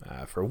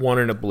 For 1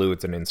 and a blue,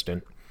 it's an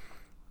instant.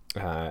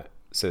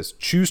 Says,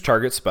 choose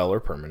target spell or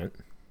permanent.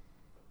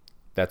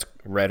 That's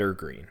red or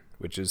green,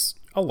 which is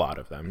a lot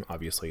of them.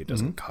 Obviously, it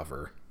doesn't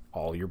cover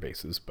all your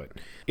bases, but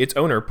its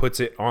owner puts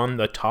it on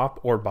the top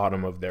or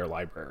bottom of their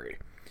library.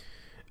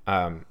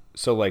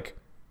 So, like,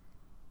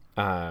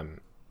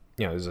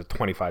 there's a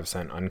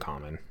 25-cent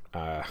uncommon.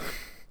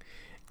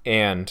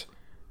 And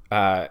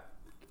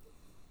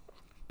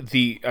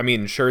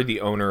sure, the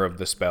owner of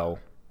the spell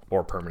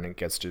or permanent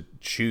gets to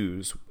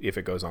choose if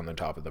it goes on the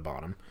top or the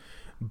bottom,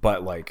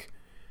 but, like,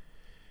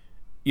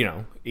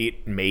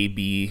 it may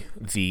be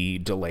the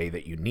delay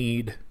that you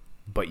need,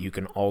 but you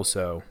can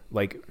also,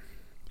 like,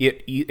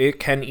 it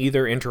can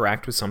either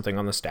interact with something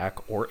on the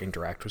stack or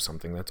interact with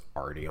something that's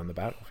already on the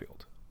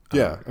battlefield.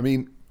 Yeah, I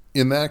mean,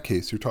 in that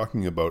case, you're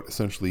talking about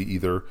essentially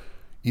either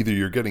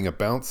you're getting a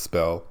bounce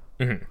spell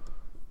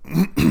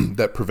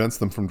that prevents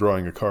them from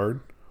drawing a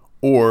card,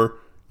 or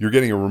you're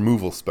getting a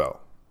removal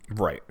spell.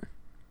 Right.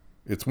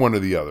 It's one or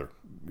the other.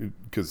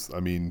 Because, I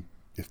mean,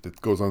 if it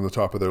goes on the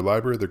top of their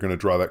library, they're going to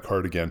draw that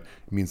card again.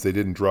 It means they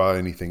didn't draw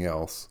anything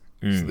else.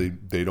 So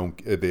they don't,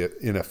 they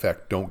in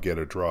effect don't get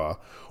a draw.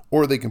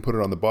 Or they can put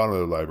it on the bottom of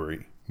their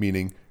library,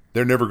 meaning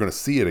they're never going to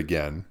see it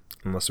again.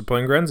 Unless you're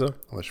playing Grenzo.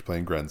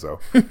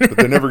 But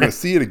they're never going to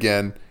see it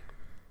again,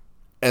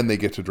 and they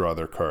get to draw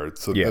their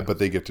cards. So, Yeah. But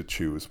they get to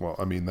choose. Well,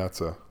 I mean,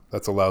 that's a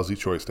lousy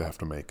choice to have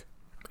to make.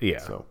 Yeah.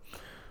 So,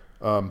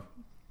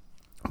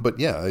 but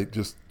yeah, I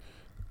just,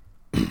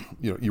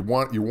 you're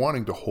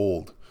wanting to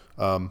hold.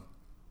 I'm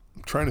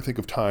trying to think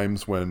of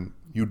times when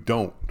you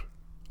don't.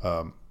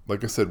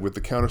 Like I said, with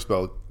the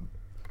counterspell,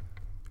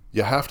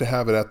 you have to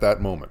have it at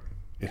that moment.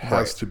 It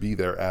has to be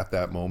there at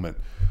that moment.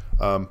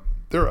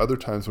 There are other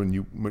times when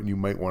you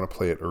might want to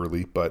play it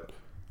early, but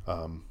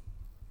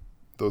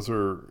those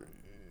are,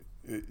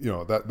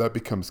 that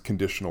becomes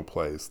conditional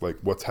plays. Like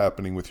what's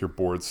happening with your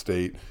board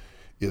state.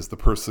 Is the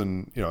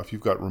person, if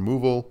you've got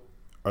removal,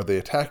 are they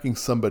attacking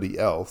somebody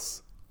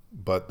else,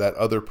 but that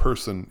other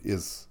person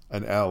is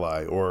an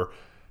ally or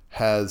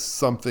has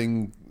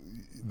something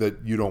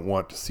that you don't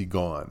want to see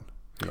gone?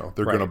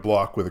 They're going to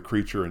block with a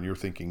creature and you're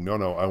thinking, no,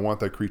 I want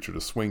that creature to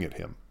swing at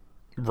him.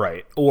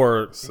 Right.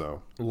 Or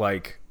So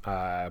like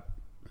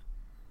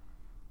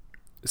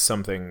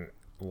something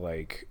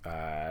like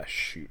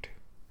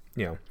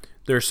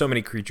there's so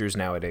many creatures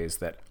nowadays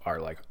that are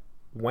like,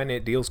 when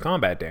it deals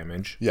combat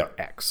damage,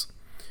 X.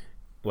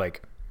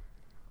 Like,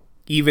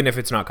 even if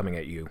it's not coming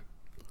at you,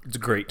 it's a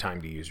great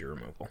time to use your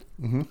removal.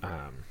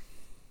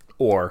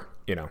 Or,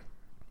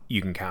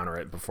 you can counter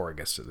it before it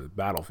gets to the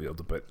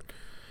battlefield. But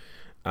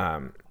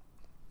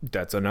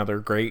that's another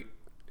great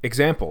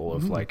example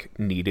of like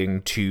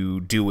needing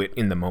to do it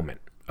in the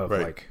moment of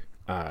like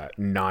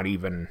not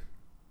even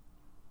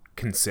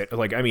consider,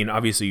 like, I mean,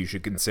 obviously you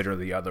should consider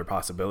the other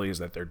possibilities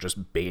that they're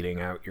just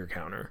baiting out your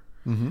counter.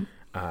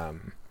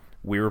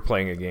 We were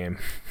playing a game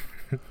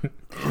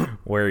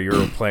where you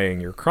were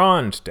playing your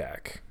Krond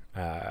deck.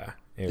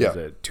 It was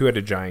a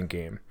two-headed giant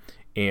game,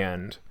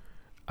 and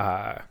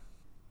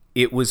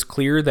it was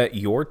clear that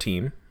your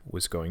team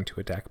was going to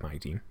attack my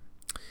team,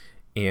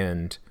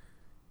 and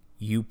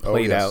you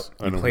played out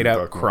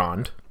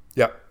Krond.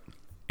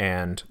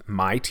 And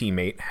my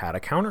teammate had a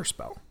counter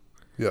spell.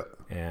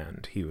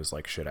 And he was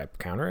like, should I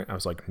counter it? I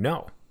was like,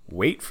 no,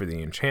 wait for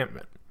the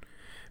enchantment,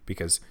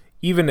 because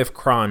even if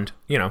Krond,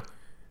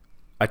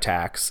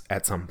 attacks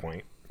at some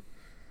point,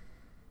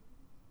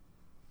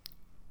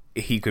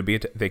 they could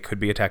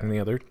be attacking the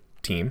other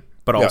team,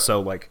 but also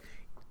like,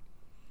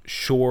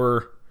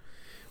 sure,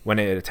 when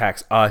it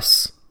attacks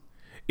us,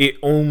 it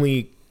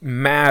only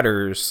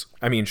matters.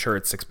 I mean, sure,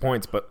 it's 6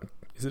 points, but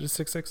is it a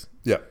 6/6?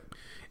 Yeah.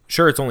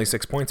 Sure, it's only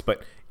 6 points,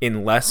 but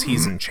unless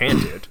he's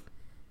enchanted,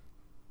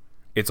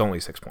 it's only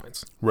 6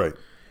 points. Right.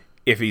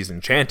 If he's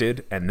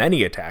enchanted and then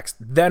he attacks,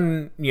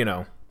 then,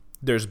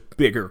 there's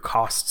bigger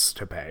costs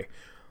to pay.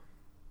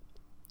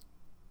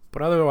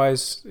 But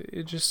otherwise,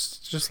 it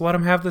just let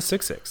him have the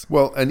 6/6.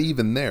 Well, and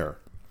even there,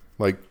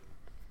 like,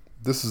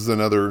 this is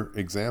another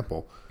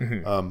example.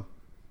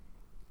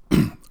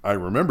 I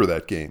remember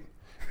that game,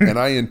 and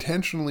I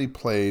intentionally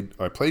played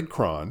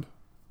Krond,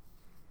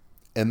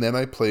 and then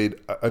I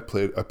put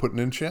an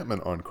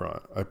enchantment on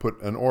Krond. I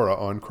put an aura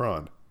on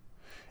Krond,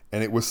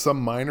 and it was some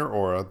minor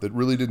aura that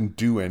really didn't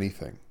do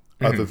anything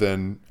other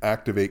than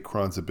activate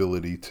Krond's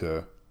ability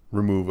to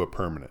remove a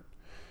permanent.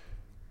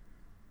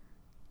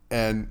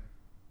 And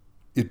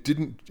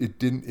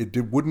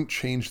it wouldn't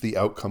change the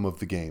outcome of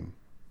the game,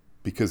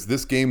 because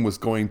this game was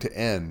going to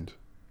end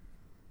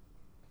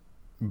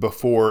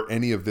before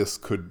any of this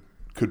could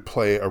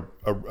play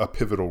a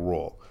pivotal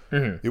role.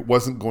 It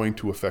wasn't going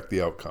to affect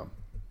the outcome.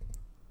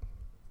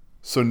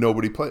 So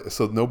nobody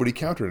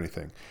countered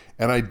anything.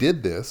 And I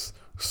did this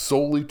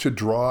solely to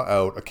draw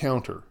out a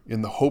counter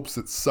in the hopes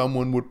that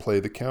someone would play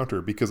the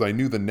counter, because I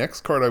knew the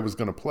next card I was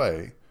going to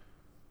play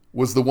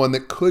was the one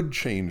that could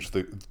change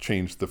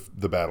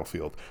the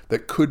battlefield,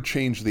 that could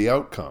change the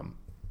outcome.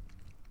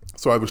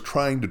 So I was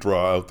trying to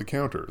draw out the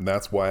counter, and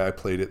that's why I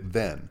played it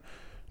then.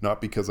 Not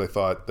because I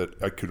thought that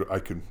I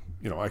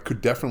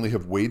could definitely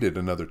have waited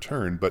another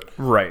turn, but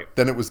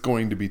then it was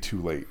going to be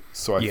too late.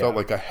 So I felt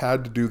like I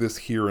had to do this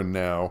here and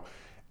now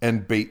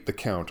and bait the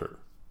counter.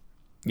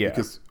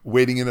 Because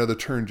waiting another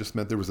turn just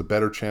meant there was a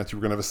better chance you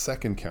were going to have a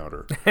second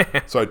counter.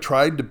 So I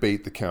tried to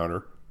bait the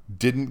counter,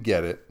 didn't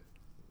get it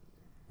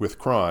with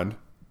Krond,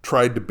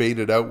 tried to bait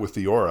it out with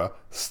the aura,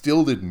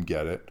 still didn't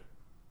get it,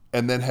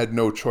 and then had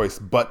no choice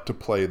but to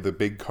play the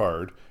big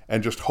card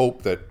and just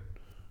hope that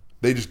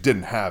they just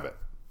didn't have it.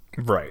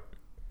 Right.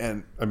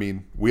 And, I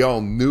mean, we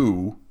all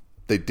knew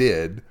they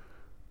did.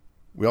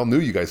 We all knew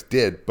you guys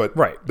did, but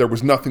there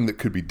was nothing that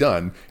could be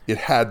done. It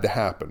had to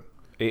happen.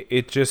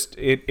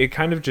 It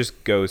kind of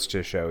just goes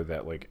to show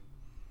that, like,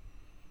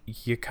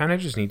 you kind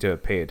of just need to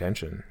pay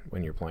attention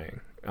when you're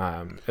playing.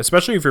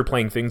 Especially if you're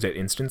playing things at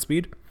instant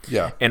speed.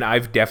 Yeah. And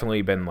I've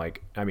definitely been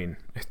like, I mean,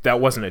 that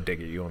wasn't a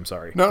dig at you, I'm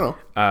sorry. No.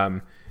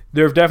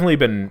 There have definitely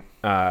been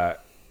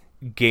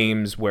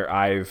games where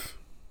I've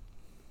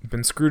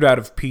been screwed out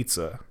of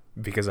pizza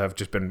because I've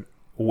just been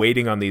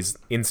waiting on these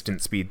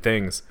instant speed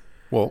things.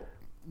 Well,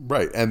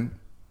 right. And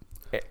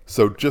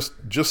So just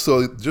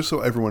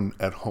so everyone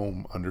at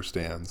home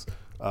understands,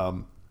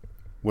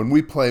 when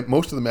we play,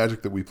 most of the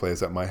Magic that we play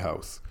is at my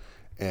house,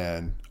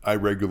 and I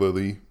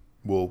regularly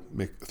will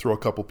throw a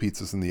couple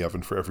pizzas in the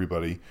oven for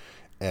everybody,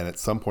 and at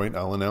some point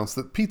I'll announce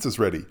that pizza's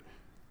ready,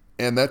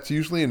 and that's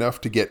usually enough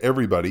to get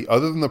everybody,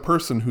 other than the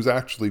person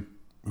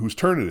whose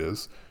turn it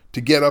is,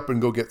 to get up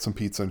and go get some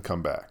pizza and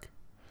come back.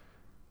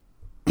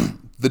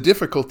 The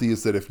difficulty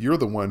is that if you're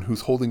the one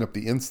who's holding up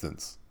the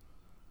instance,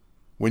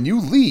 when you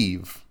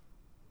leave,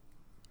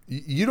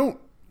 you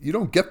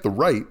don't get the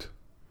right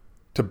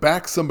to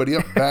back somebody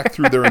up back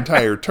through their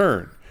entire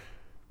turn.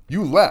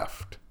 You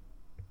left.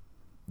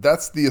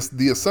 That's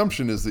the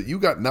assumption is that you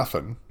got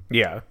nothing.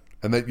 Yeah.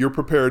 And that you're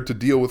prepared to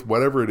deal with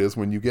whatever it is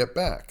when you get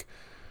back.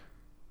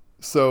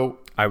 So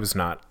I was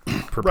not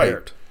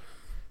prepared.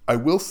 Right. I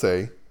will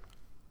say,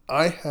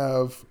 I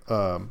have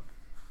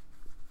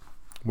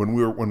when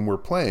we're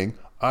playing,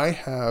 I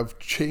have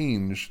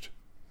changed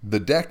the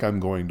deck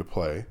I'm going to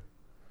play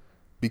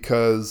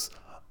because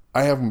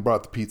I haven't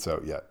brought the pizza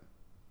out yet.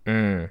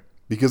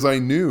 Because I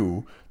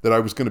knew that I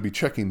was going to be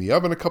checking the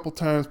oven a couple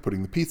times,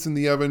 putting the pizza in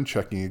the oven,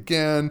 checking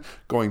again,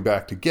 going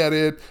back to get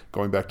it,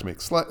 going back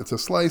to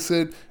slice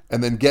it,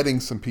 and then getting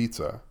some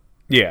pizza.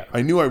 Yeah.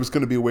 I knew I was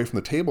going to be away from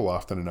the table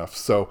often enough,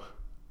 so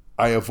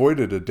I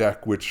avoided a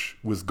deck which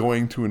was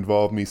going to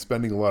involve me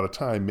spending a lot of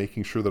time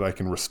making sure that I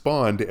can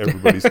respond to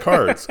everybody's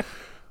cards.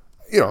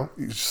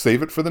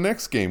 Save it for the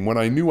next game when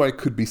I knew I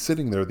could be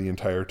sitting there the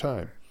entire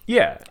time.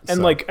 Yeah.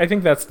 And I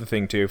think that's the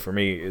thing too for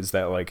me is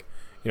that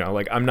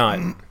I'm not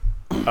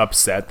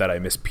upset that I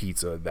missed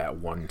pizza that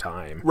one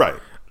time. Right.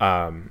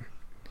 And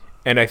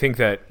I think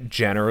that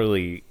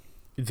generally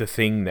the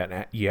thing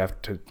that you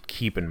have to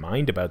keep in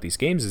mind about these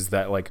games is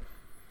that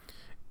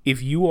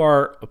if you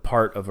are a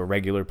part of a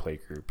regular play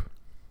group,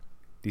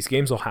 these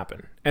games will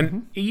happen.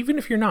 And even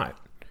if you're not,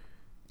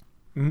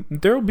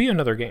 there will be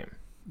another game.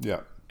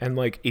 Yeah. And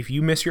if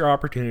you miss your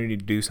opportunity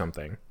to do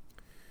something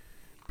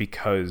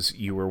because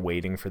you were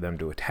waiting for them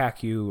to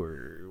attack you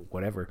or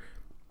whatever,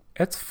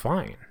 that's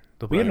fine.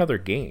 There'll be another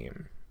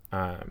game.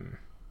 Been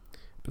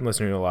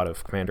listening to a lot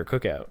of Commander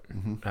Cookout.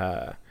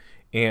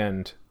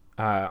 And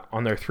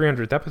on their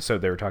 300th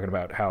episode, they were talking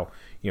about how,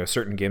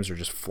 certain games are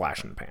just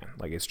flash in the pan.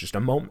 It's just a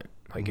moment.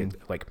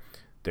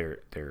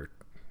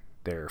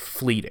 They're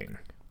fleeting.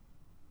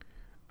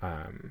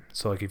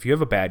 So if you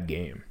have a bad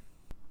game,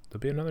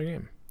 there'll be another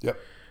game. Yep.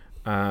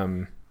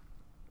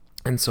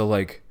 And so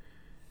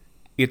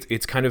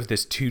it's kind of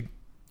this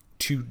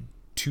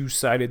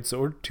two-sided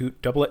sword,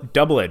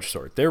 double-edged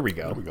sword. There we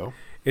go.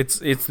 It's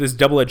this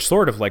double-edged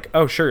sword of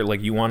oh sure,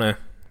 you want to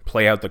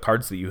play out the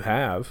cards that you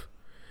have,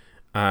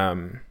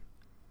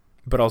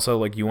 but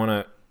also you want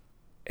to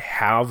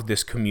have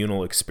this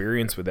communal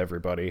experience with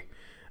everybody,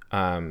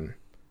 and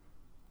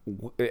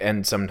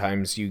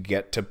sometimes you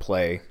get to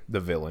play the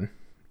villain,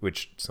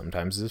 which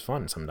sometimes is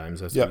fun.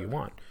 Sometimes that's what you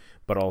want,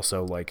 but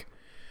also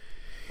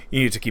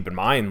you need to keep in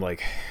mind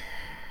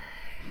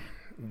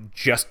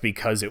just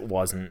because it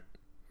wasn't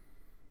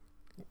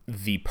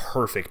the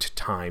perfect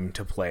time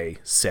to play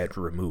said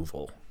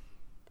removal,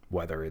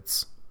 whether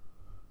it's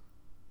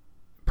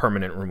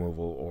permanent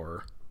removal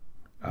or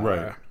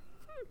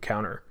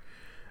counter.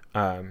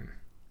 Don't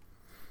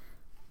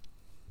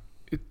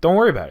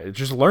worry about it.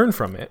 Just learn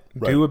from it.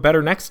 Right. Do it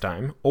better next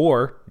time,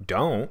 or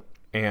don't,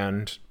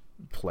 and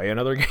play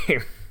another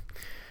game.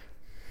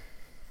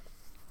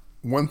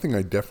 One thing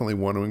I definitely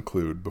want to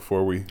include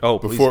before we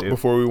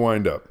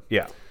wind up.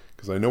 Yeah.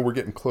 Because I know we're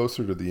getting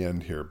closer to the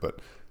end here, but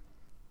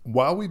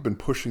while we've been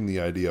pushing the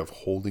idea of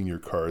holding your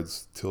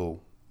cards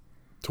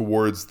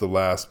towards the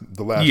last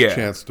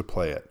chance to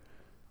play it,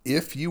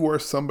 if you are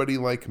somebody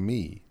like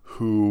me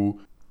who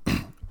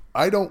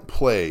I don't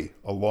play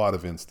a lot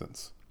of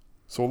instants,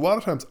 so a lot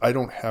of times I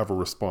don't have a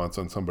response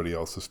on somebody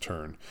else's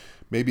turn.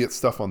 Maybe it's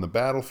stuff on the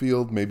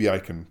battlefield, maybe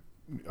I've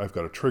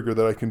got a trigger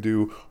that I can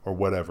do or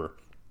whatever.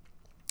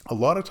 A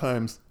lot of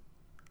times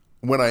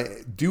when I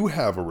do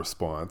have a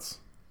response,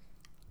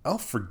 I'll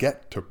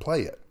forget to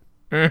play it.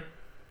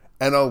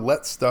 And I'll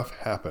let stuff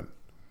happen.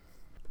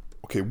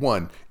 Okay,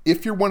 one,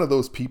 if you're one of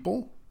those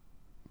people,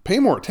 pay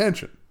more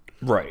attention.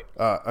 Right.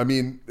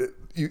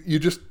 You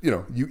just,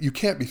 you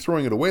can't be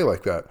throwing it away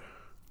like that.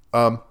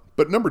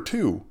 But number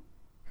two,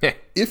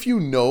 if you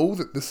know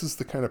that this is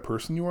the kind of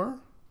person you are,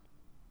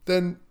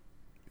 then,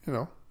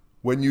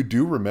 when you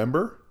do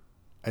remember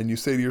and you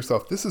say to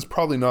yourself, this is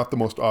probably not the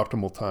most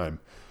optimal time.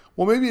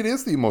 Well, maybe it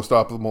is the most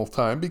optimal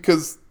time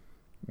because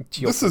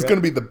this is going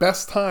to be the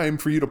best time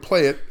for you to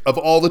play it of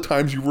all the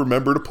times you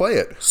remember to play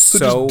it. So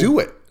just do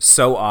it.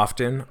 So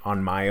often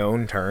on my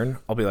own turn,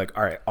 I'll be like,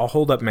 all right, I'll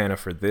hold up mana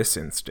for this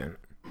instant.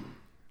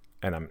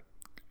 And I'm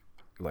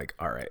like,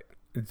 all right,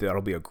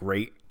 that'll be a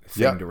great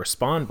thing to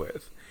respond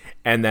with.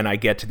 And then I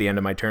get to the end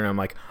of my turn, and I'm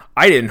like,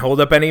 I didn't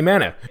hold up any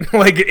mana.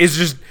 It's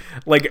just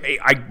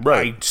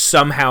I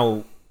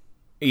somehow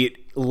it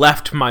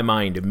left my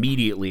mind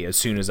immediately as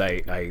soon as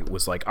I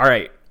was like, all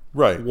right.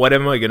 Right. What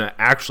am I going to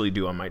actually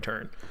do on my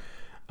turn?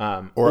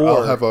 Or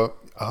I'll have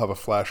a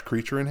flash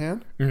creature in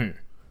hand,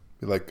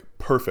 Be like,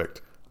 perfect.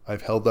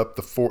 I've held up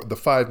the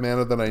 5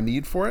 mana that I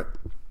need for it.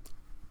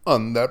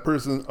 On that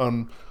person,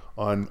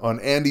 on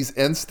Andy's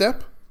end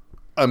step,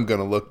 I'm going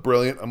to look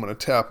brilliant. I'm going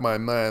to tap my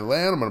land.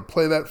 I'm going to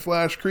play that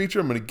flash creature.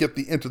 I'm going to get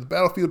the enter the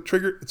battlefield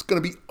trigger. It's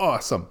going to be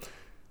awesome.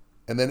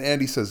 And then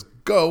Andy says,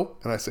 go.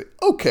 And I say,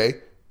 okay.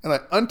 And I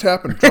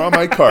untap and draw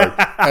my card.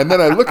 And then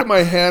I look at my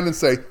hand and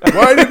say,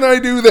 why didn't I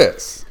do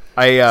this?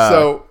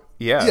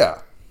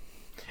 Yeah.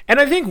 And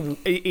I think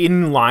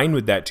in line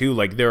with that too,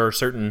 like there are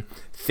certain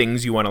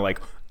things you want to like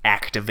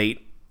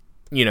activate,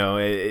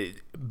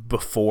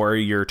 before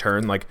your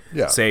turn. Like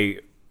say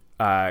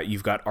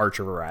you've got Arch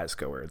of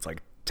Orazca where it's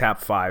like tap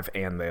 5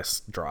 and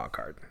this, draw a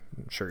card.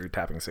 Sure, you're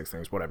tapping 6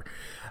 things, whatever.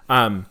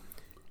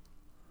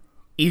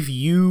 If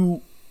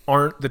you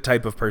aren't the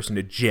type of person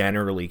to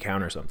generally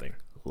counter something,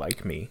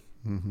 like me,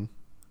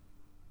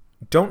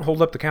 don't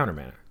hold up the counter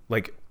mana.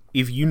 Like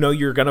if you know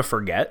you're gonna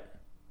forget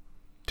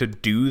to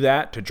do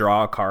that, to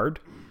draw a card,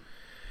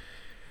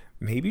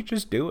 maybe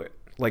just do it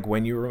like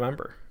when you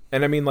remember.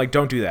 And I mean, like,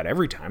 don't do that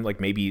every time. Like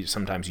maybe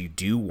sometimes you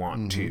do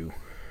want to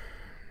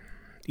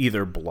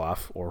either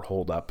bluff or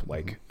hold up,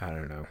 like, I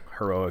don't know,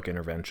 heroic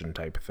intervention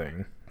type of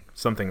thing,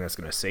 something that's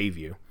going to save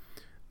you.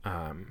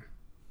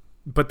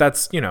 But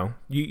that's,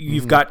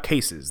 you've got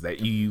cases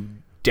that you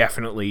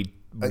definitely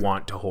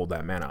want to hold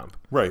that mana up.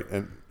 Right.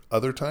 And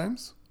other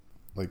times,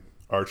 like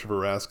Arch of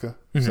Orazca,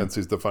 since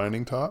he's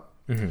defining top,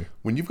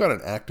 when you've got an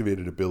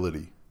activated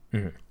ability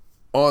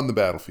on the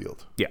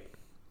battlefield,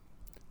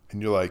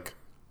 and you're like,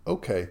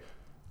 okay,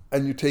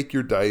 and you take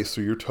your dice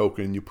or your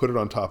token and you put it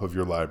on top of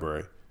your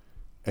library,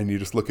 and you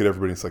just look at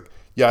everybody and it's like,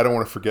 yeah, I don't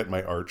want to forget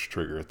my Arch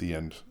trigger at the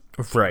end.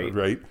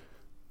 Right?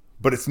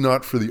 But it's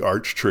not for the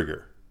Arch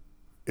trigger.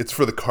 It's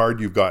for the card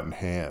you've got in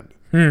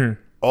hand.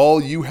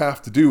 All you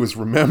have to do is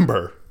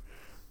remember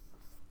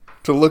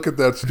to look at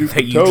that stupid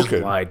that you token.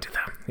 Just lied to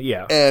them.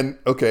 Yeah. And,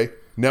 okay,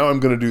 now I'm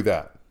going to do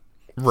that.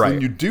 Right. So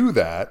when you do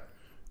that,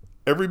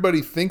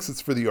 everybody thinks it's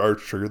for the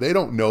Arch trigger. They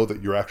don't know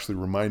that you're actually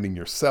reminding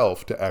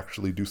yourself to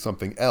actually do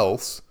something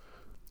else,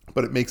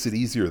 but it makes it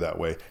easier that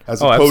way.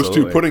 As opposed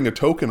to putting a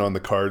token on the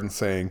card and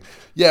saying,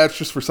 yeah, it's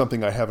just for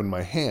something I have in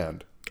my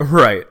hand.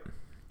 Right.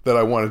 That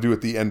I want to do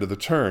at the end of the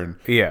turn.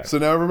 Yeah. So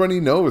now everybody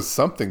knows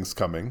something's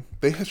coming.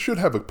 They should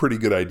have a pretty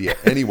good idea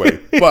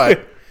anyway.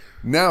 But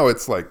now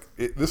it's like,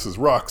 this is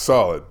rock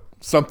solid.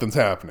 Something's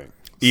happening.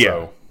 Yeah.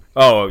 So,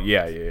 oh,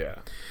 yeah.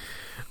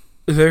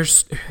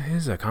 This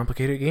is a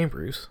complicated game,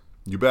 Bruce.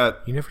 You bet.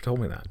 You never told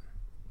me that.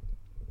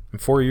 I'm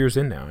 4 years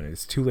in now, and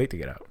it's too late to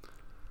get out.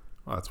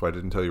 Well, that's why I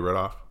didn't tell you right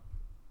off.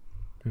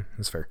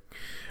 That's fair.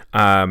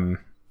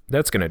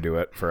 That's going to do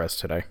it for us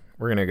today.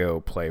 We're going to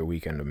go play a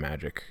weekend of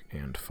Magic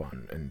and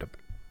fun. And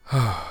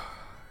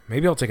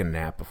maybe I'll take a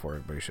nap before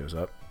everybody shows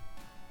up.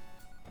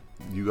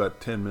 You got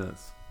 10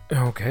 minutes.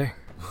 Okay.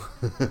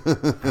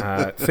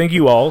 Thank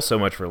you all so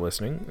much for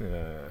listening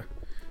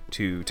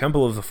to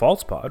Temple of the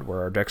False Pod,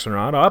 where our decks are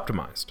not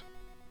optimized,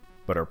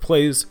 but our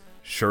plays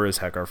sure as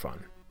heck are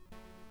fun.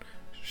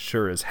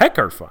 Sure as heck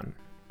are fun.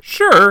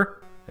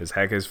 Sure as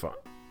heck is fun.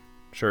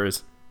 Sure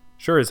as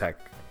heck.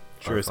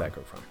 Sure as heck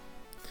are fun.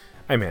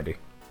 I'm Andy.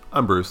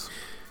 I'm Bruce.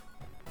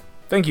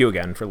 Thank you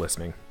again for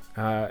listening.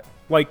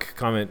 Like,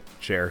 comment,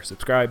 share,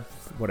 subscribe,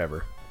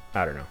 whatever.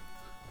 I don't know.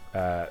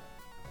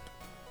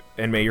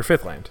 And may your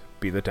 5th land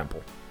be the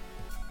temple.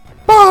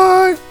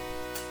 Bye!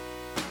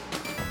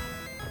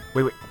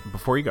 Wait.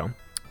 Before you go,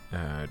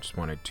 I just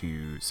wanted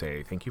to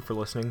say thank you for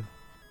listening.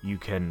 You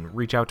can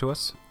reach out to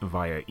us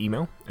via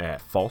email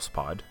at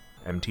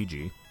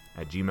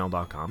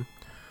falsepodmtg@gmail.com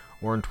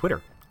or on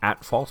Twitter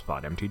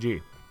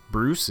 @falsepodmtg.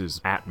 Bruce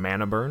is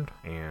 @manaburned,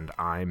 and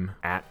I'm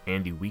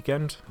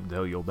 @AndyWeekend,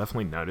 though you'll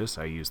definitely notice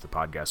I use the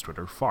podcast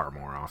Twitter far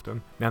more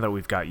often. Now that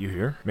we've got you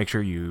here, make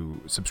sure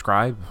you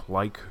subscribe,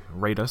 like,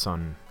 rate us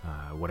on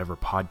whatever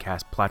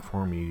podcast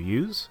platform you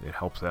use. It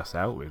helps us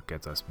out. It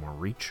gets us more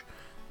reach.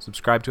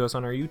 Subscribe to us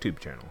on our YouTube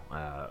channel.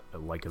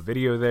 Like a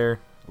video there.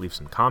 Leave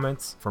some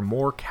comments for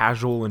more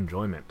casual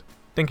enjoyment.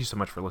 Thank you so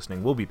much for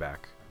listening. We'll be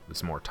back with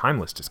some more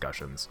timeless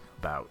discussions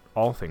about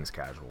all things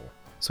casual.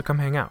 So come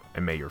hang out,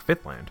 and may your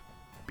 5th land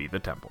be the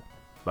temple.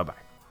 Bye-bye.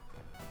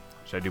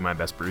 Should I do my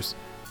best, Bruce?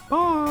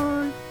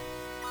 Bye!